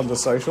chucked up onto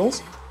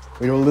socials,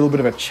 we do a little bit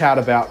of a chat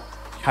about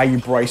how you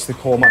brace the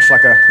core, much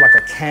like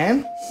a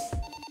can.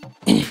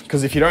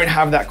 Because if you don't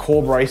have that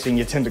core bracing,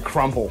 you tend to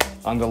crumple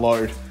under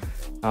load.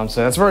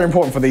 So that's very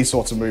important for these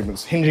sorts of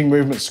movements. Hinging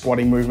movements,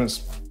 squatting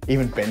movements,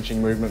 even benching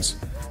movements,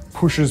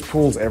 pushes,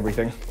 pulls,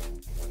 everything.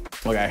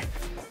 Okay,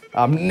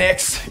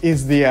 next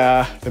is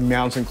the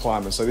mountain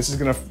climbers. So this is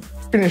gonna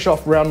finish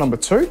off round number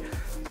 2.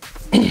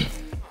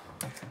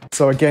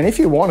 So again, if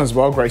you want as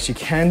well, Grace, you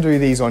can do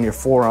these on your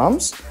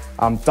forearms.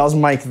 Does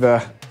make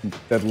the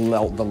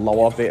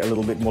lower bit a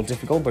little bit more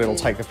difficult, but it'll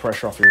take the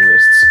pressure off your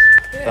wrists.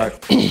 Yeah.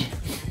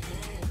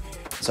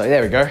 So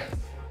there we go.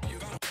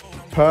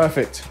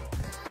 Perfect.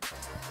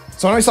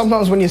 So I know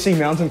sometimes when you see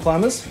mountain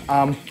climbers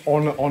on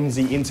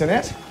the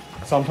internet,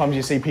 sometimes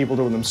you see people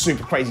doing them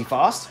super crazy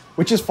fast,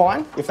 which is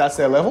fine if that's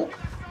their level,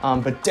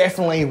 but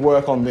definitely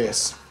work on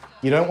this.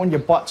 You don't want your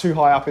butt too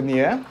high up in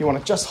the air. You want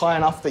it just high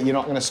enough that you're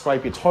not gonna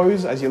scrape your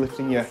toes as you're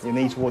lifting your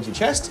knee towards your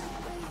chest.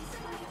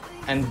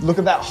 And look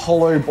at that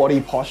hollow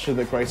body posture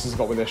that Grace has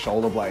got with her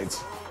shoulder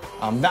blades.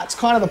 That's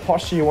kind of the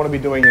posture you want to be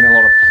doing in a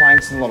lot of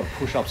planks and a lot of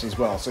push-ups as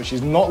well. So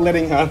she's not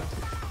letting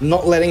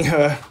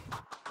her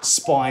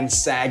spine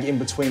sag in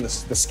between the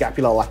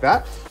scapula like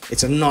that.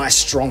 It's a nice,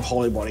 strong,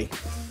 hollow body.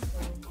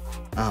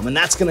 And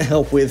that's gonna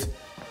help with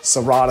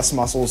serratus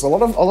muscles. A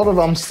lot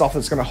of stuff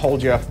that's gonna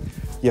hold your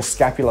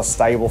scapula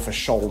stable for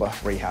shoulder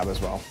rehab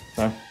as well.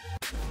 So,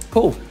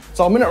 cool.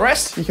 So a minute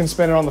rest, you can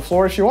spend it on the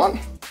floor if you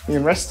want. You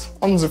can rest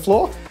on the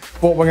floor.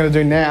 What we're gonna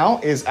do now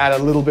is add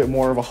a little bit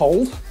more of a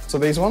hold to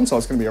these ones. So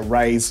it's gonna be a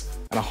raise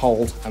and a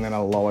hold and then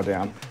a lower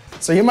down.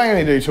 So you may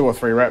only do 2 or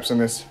 3 reps in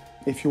this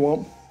if you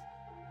want,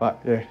 but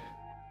yeah.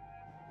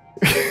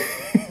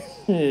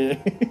 Yeah.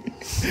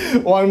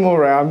 One more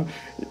round.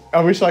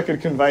 I wish I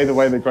could convey the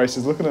way that Grace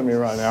is looking at me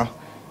right now.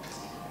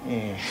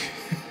 Yeah.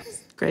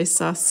 Grace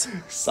sus.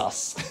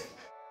 Sus.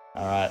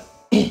 All right.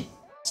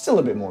 Still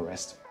a bit more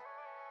rest.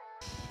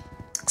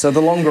 So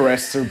the longer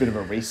rests are a bit of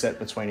a reset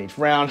between each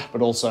round,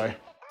 but also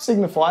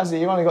signifies that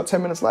you've only got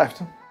 10 minutes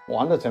left, or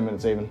under 10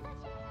 minutes even.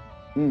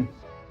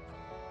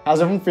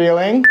 How's everyone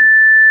feeling?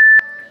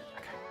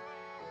 Okay.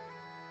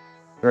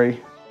 3,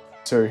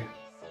 2,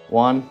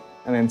 1,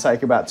 and then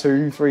take about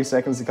 2-3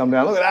 seconds to come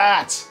down. Look at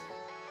that!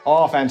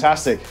 Oh,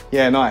 fantastic.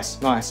 Yeah, nice,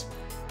 nice.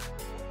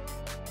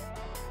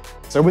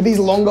 So with these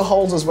longer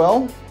holds as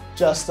well,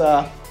 just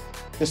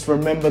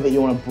remember that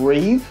you want to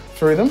breathe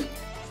through them.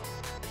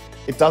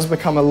 It does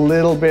become a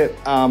little bit,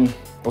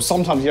 or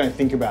sometimes you don't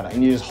think about it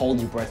and you just hold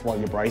your breath while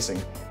you're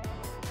bracing.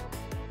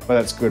 But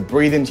that's good.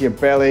 Breathe into your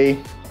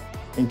belly,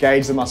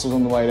 engage the muscles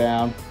on the way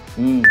down.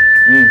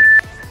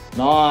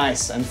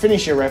 Nice, and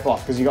finish your rep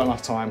off because you've got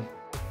enough time.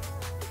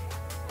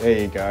 There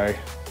you go.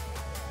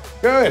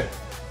 Good,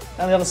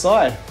 and the other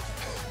side.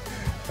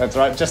 That's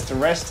right, just to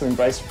rest and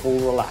graceful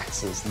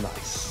relaxes,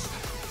 nice.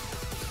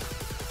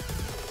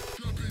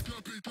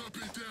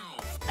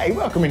 Hey,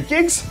 welcome in,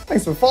 Gigs.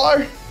 Thanks for the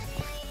follow.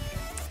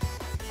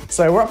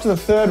 So we're up to the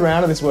 3rd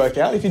round of this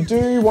workout. If you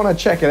do want to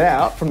check it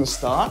out from the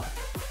start,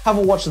 have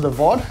a watch of the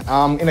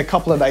VOD. In a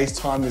couple of days'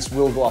 time, this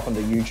will go up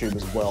onto YouTube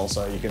as well,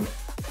 so you can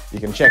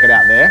check it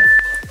out there.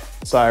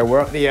 So we're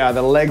at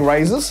the leg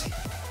raises.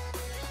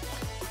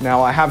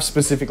 Now I have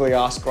specifically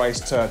asked Grace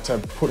to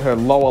put her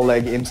lower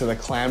leg into the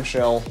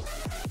clamshell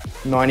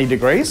 90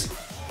 degrees,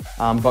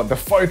 but the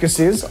focus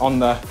is on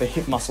the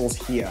hip muscles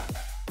here.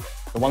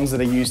 The ones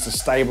that are used to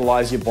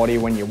stabilize your body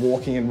when you're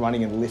walking and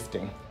running and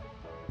lifting.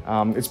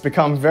 It's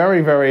become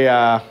very, very,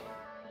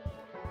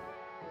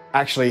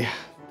 actually,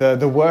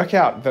 the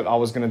workout that I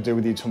was gonna do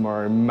with you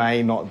tomorrow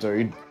may not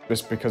do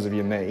just because of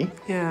your knee.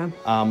 Yeah.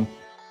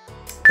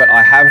 But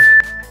I have,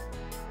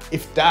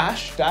 if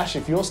Dash,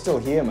 if you're still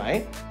here,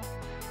 mate,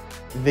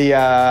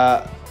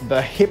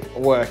 the hip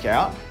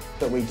workout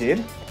that we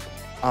did,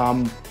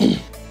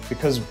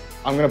 because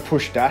I'm gonna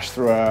push Dash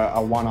through a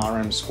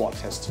 1RM squat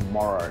test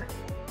tomorrow.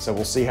 So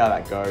we'll see how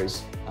that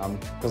goes.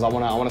 Because I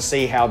wanna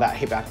see how that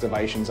hip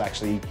activation's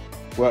actually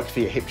worked for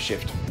your hip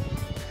shift.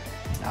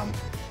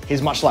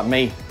 He's much like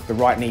me, the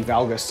right knee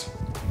valgus.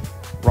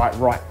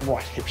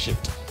 Right hip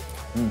shift.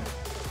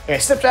 Yeah,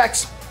 step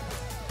jacks.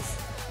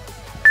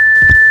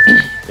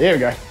 There we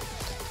go.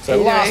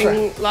 So are you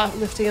doing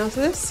lifting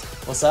after this?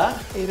 What's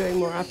that? Are you doing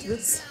more after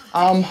this?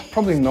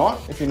 Probably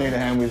not, if you need a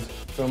hand with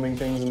filming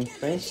things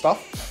and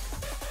stuff.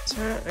 It's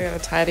alright, I got a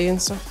tidy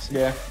and stuff.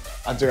 Yeah,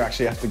 I do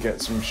actually have to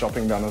get some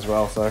shopping done as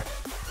well, so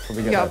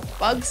probably get you got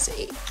bugs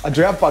to eat. I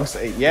do have bugs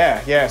to eat,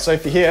 yeah. So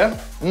if you're here,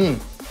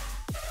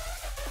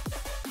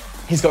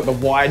 he's got the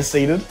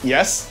wide-seated,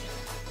 yes.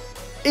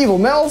 Evil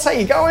Mel's, how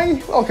you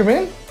going? Welcome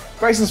in.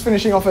 Grace is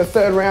finishing off her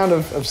 3rd round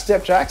of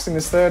step jacks in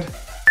this third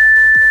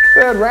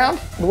round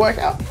of the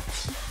workout.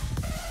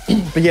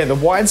 But yeah, the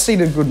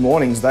wide-seated good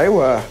mornings, they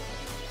were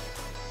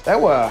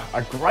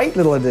a great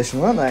little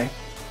addition, weren't they?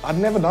 I'd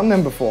never done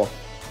them before.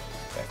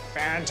 They're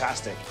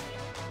fantastic.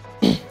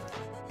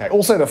 Okay,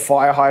 also the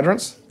fire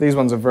hydrants. These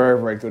ones are very,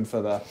 very good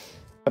for the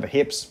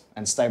hips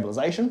and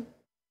stabilization.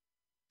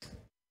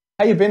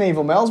 How you been,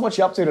 Evil Mel's? What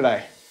you up to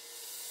today?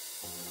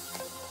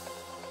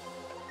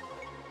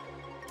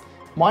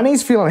 My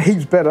knee's feeling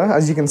heaps better,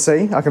 as you can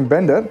see. I can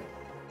bend it.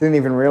 Didn't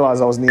even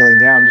realize I was kneeling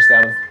down just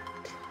out of...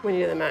 When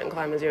you do the mountain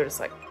climbers, you're just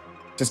like...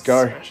 Just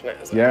go. Smashing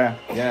it, Yeah.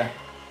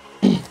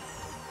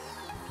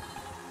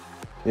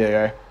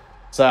 Yeah.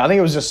 So I think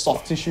it was just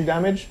soft tissue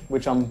damage,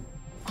 which I'm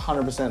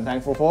 100%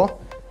 thankful for.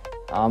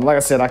 Like I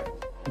said,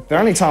 the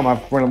only time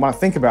when I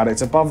think about it,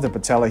 it's above the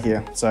patella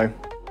here. So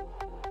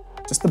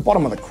just the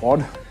bottom of the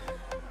quad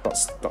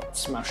got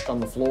smashed on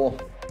the floor.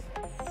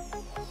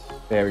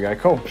 There we go,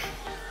 cool.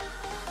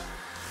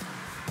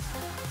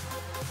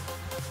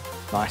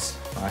 Nice,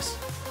 nice.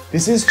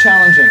 This is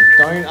challenging.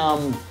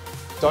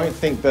 Don't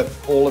think that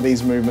all of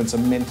these movements are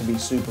meant to be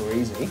super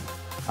easy.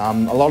 A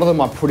lot of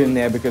them I put in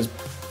there because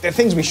they're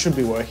things we should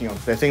be working on.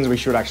 They're things we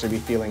should actually be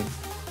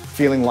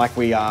feeling like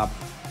we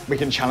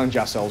can challenge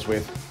ourselves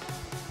with.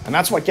 And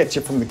that's what gets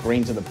you from the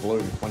green to the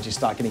blue once you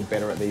start getting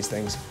better at these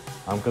things,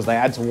 because they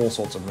add to all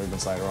sorts of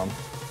movements later on.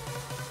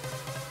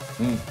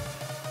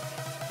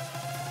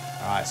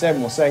 All right, 7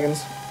 more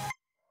seconds.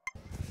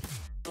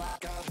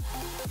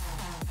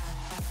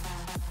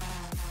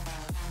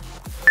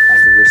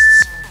 How's the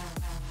wrists?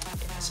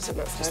 Yeah, it's just on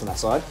that side. Just on that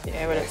side?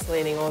 Yeah, when it's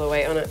leaning all the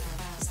weight on it.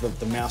 It's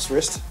the mouse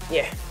wrist?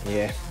 Yeah.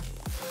 Yeah.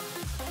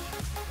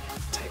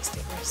 Take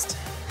stick wrist.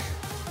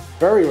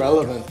 Very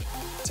relevant,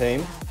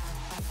 team,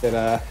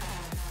 that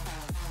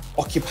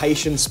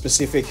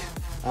occupation-specific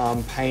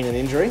pain and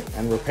injury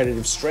and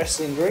repetitive stress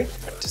injury.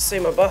 To see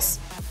my boss.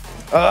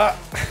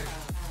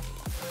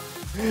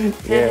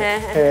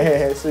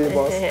 Yeah, see you,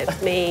 boss.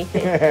 It's me.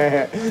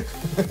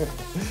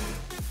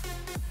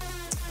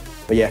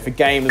 But yeah, for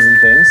gamers and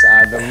things,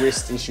 the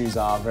wrist issues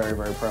are very,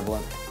 very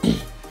prevalent.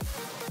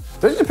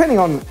 So depending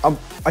on,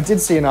 I did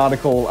see an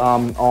article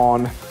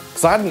on,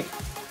 so I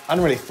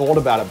hadn't really thought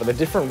about it, but the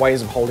different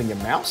ways of holding your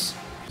mouse.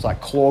 It's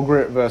like claw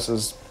grip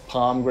versus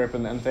palm grip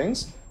and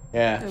things.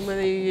 Yeah. And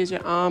whether you use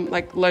your arm,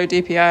 like low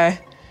DPI,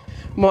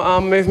 more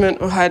arm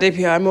movement, or high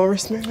DPI, more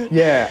wrist movement.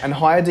 Yeah, and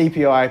higher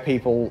DPI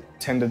people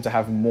tended to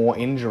have more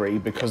injury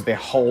because they're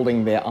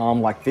holding their arm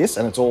like this,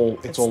 and it's all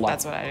like.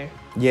 That's what I do.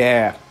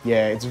 Yeah,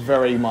 it's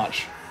very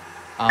much,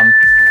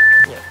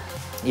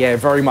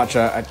 very much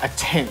a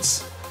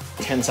tense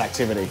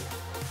activity.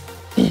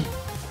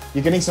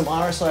 You're getting some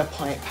RSI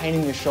pain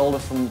in your shoulder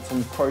from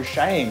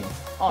crocheting.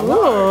 Oh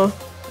no! Ooh.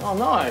 Oh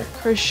no!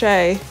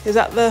 Crochet, is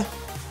that the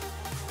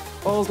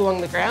balls along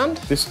the ground?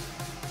 That's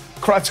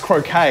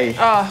croquet.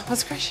 Oh,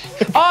 what's crochet?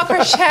 Oh,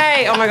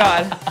 crochet! Oh my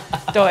god.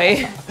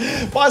 Doi.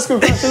 Bicycle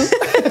crutches.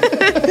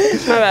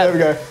 My bad. There we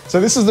go. So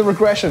this is the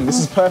regression. This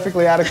is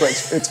perfectly adequate.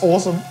 It's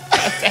awesome.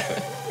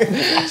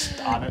 Gosh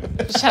darn it.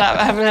 Shut up,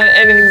 I haven't had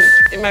anything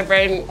in my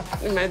brain,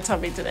 in my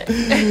tummy today.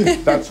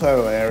 That's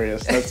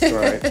hilarious. That's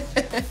great.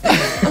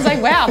 I was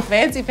like, wow,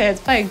 fancy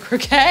pants playing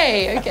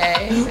croquet.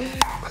 Okay.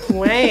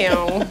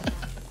 Wow.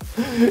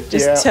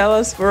 Just tell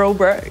us we're all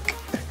broke.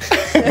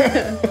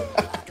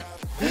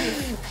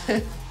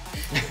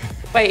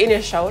 Wait, in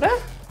your shoulder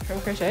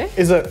from crochet?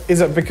 Is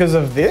it because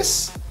of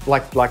this?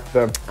 Like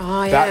the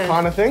that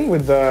kind of thing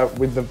with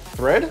the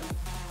thread?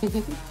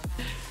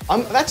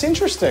 That's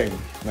interesting,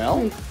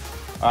 Mel.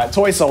 All right,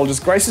 toy soldiers.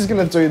 Grace is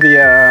going to do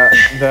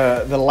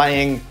the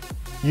laying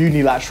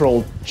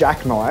unilateral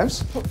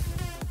jackknives.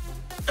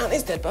 Aren't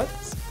these dead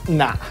bugs?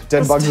 Nah,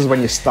 dead bugs is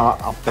when you start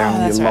up,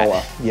 down, you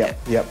lower. Right.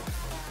 Yep.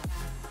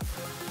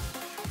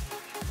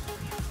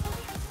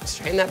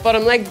 Straighten that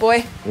bottom leg,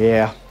 boy.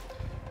 Yeah.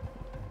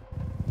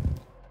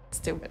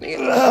 Still bending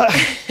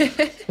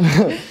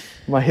it.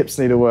 My hips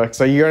need to work.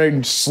 So you're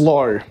going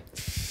slow.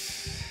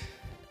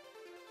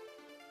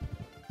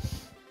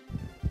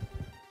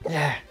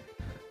 Yeah.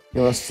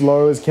 You're as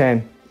slow as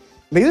can.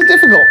 These are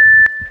difficult.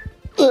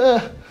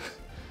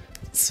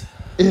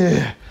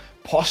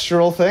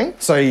 Postural thing.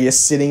 So you're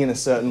sitting in a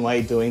certain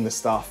way doing the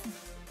stuff.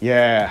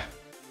 Yeah.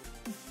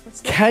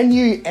 Can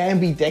you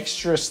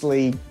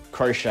ambidextrously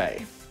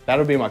crochet?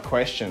 That'll be my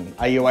question.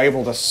 Are you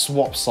able to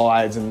swap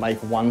sides and make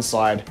one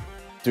side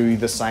do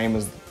the same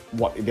as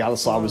what the other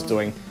side was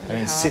doing and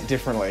then sit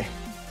differently?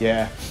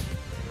 Yeah.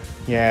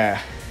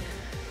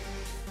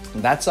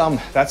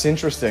 That's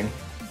interesting.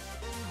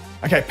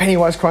 Okay,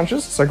 Pennywise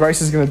crunches. So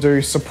Grace is going to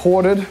do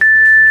supported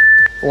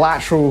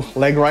lateral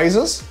leg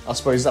raises. I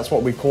suppose that's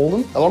what we call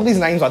them. A lot of these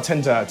names I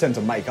tend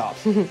to make up,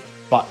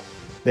 but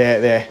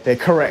they're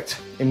correct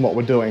in what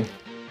we're doing.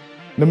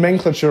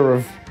 Nomenclature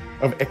of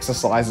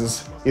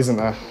exercises isn't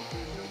a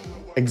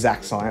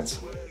exact science.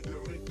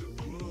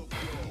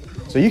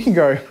 So you can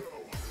go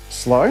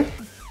slow.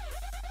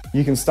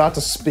 You can start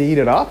to speed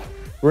it up.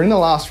 We're in the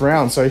last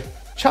round, so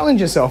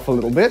challenge yourself a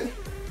little bit.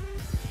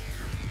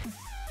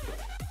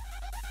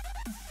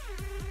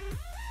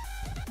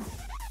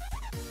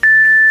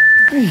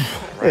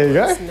 There you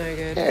go. That's no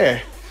good.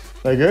 Yeah.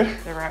 No good?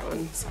 The right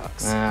one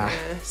sucks. Ah.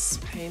 Yes,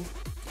 pain.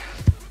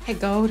 Hey,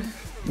 gold.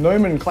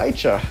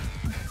 Nomenclature.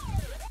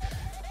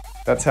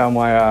 That's how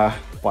my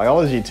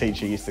biology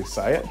teacher used to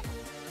say it.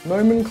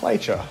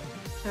 Nomenclature.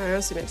 How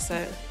else are you meant to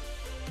say it?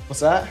 What's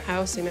that? How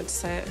else are you meant to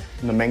say it?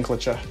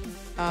 Nomenclature.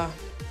 Oh.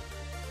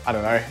 I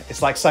don't know.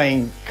 It's like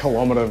saying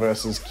kilometre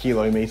versus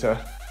kilometre.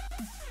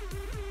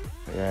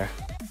 Yeah.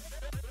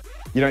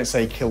 You don't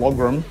say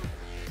kilogram.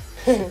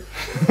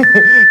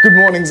 Good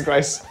mornings,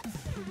 Grace.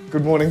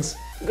 Good mornings,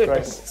 Good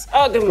Grace. mornings.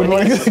 Oh, good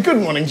morning. Good morning.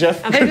 Good morning,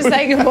 Jeff. I think just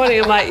saying good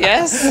morning. I'm like,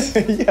 yes.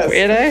 Yes.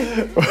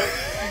 Weirdo.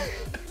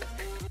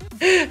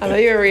 I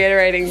thought you were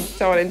reiterating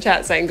someone in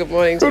chat saying good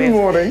morning to me. Good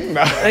morning.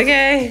 No.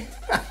 Okay.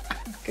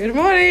 Good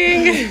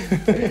morning.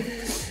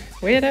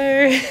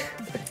 Weirdo.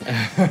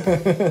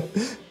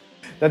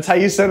 That's how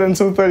you said it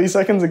until 30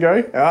 seconds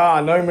ago.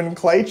 Ah,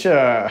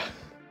 nomenclature.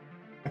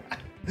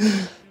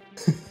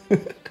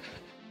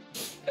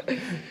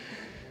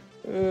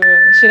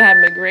 should have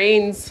my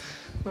greens.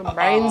 My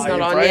brain's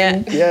not on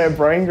yet. Yeah,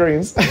 brain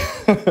greens.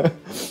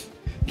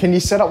 Can you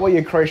set up what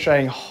you're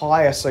crocheting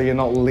higher so you're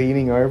not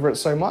leaning over it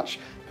so much?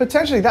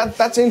 Potentially,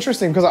 that's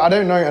interesting because I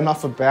don't know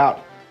enough about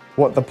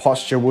what the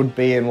posture would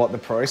be and what the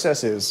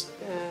process is.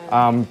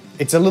 Yeah.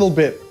 It's a little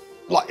bit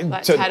like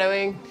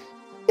tattooing.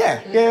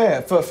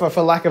 Yeah.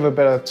 For lack of a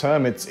better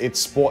term, it's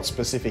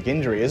sport-specific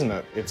injury, isn't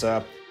it? It's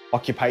a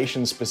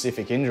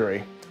occupation-specific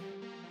injury.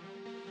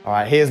 All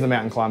right, here's the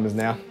mountain climbers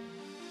now.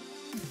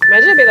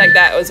 Imagine it'd be like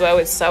that as well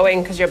with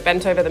sewing because you're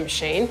bent over the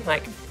machine.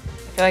 Like, I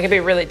feel like it'd be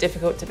really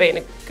difficult to be in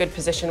a good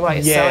position while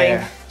you're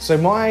sewing. So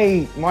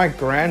my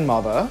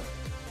grandmother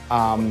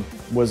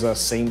was a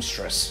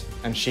seamstress,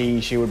 and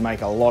she would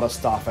make a lot of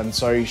stuff, and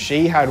so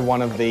she had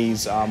one of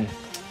these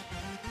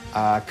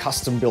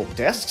custom-built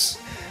desks,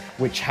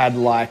 which had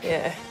like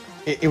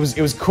it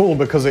was cool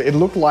because it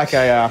looked like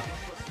a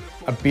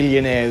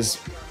billionaire's,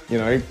 you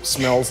know,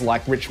 smells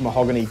like rich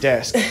mahogany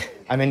desk,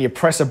 and then you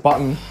press a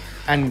button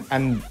and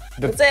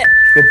there'd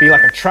be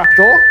like a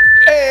trapdoor.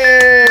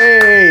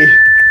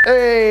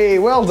 Hey,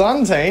 well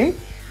done, team.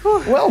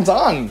 Well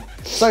done.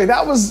 So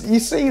that was, you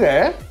see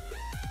there,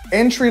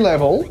 entry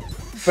level,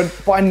 but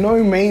by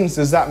no means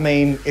does that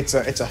mean it's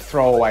a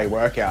throwaway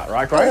workout,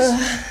 right, Grace?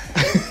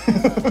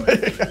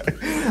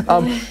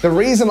 The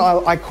reason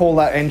I call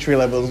that entry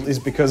level is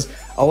because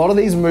a lot of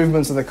these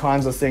movements are the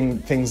kinds of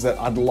things that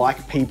I'd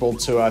like people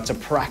to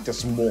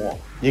practice more.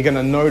 You're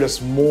gonna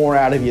notice more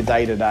out of your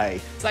day to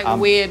day. It's like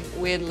weird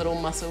little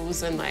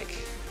muscles and like,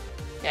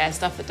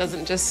 stuff that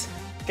doesn't just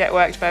get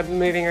worked by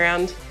moving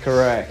around.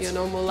 Correct. Your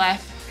normal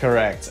life.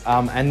 Correct.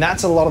 And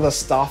that's a lot of the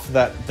stuff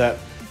that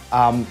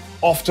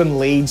often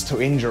leads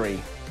to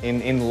injury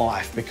in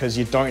life because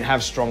you don't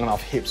have strong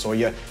enough hips, or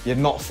you're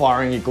not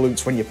firing your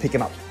glutes when you're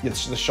picking up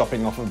the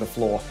shopping off of the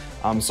floor.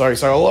 So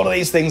a lot of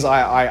these things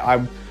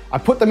I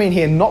put them in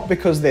here not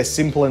because they're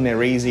simple and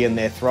they're easy and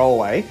they're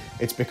throwaway.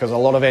 It's because a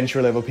lot of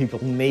entry level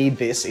people need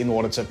this in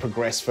order to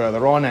progress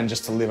further on and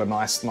just to live a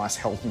nice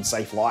health and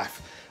safe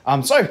life.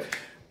 So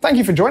thank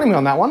you for joining me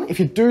on that one. If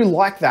you do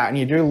like that and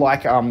you do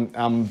like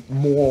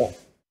more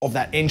of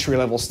that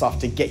entry-level stuff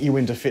to get you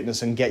into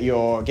fitness and get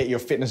your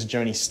fitness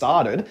journey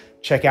started,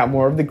 check out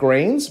more of the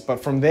greens, but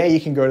from there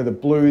you can go to the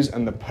blues,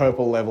 and the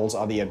purple levels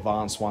are the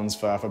advanced ones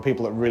for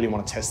people that really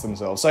want to test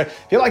themselves. So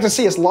if you'd like to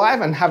see us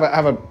live and have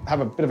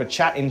a bit of a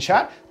chat in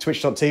chat,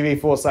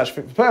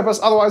 twitch.tv/fit4purpose.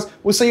 Otherwise,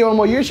 we'll see you on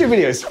more YouTube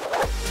videos.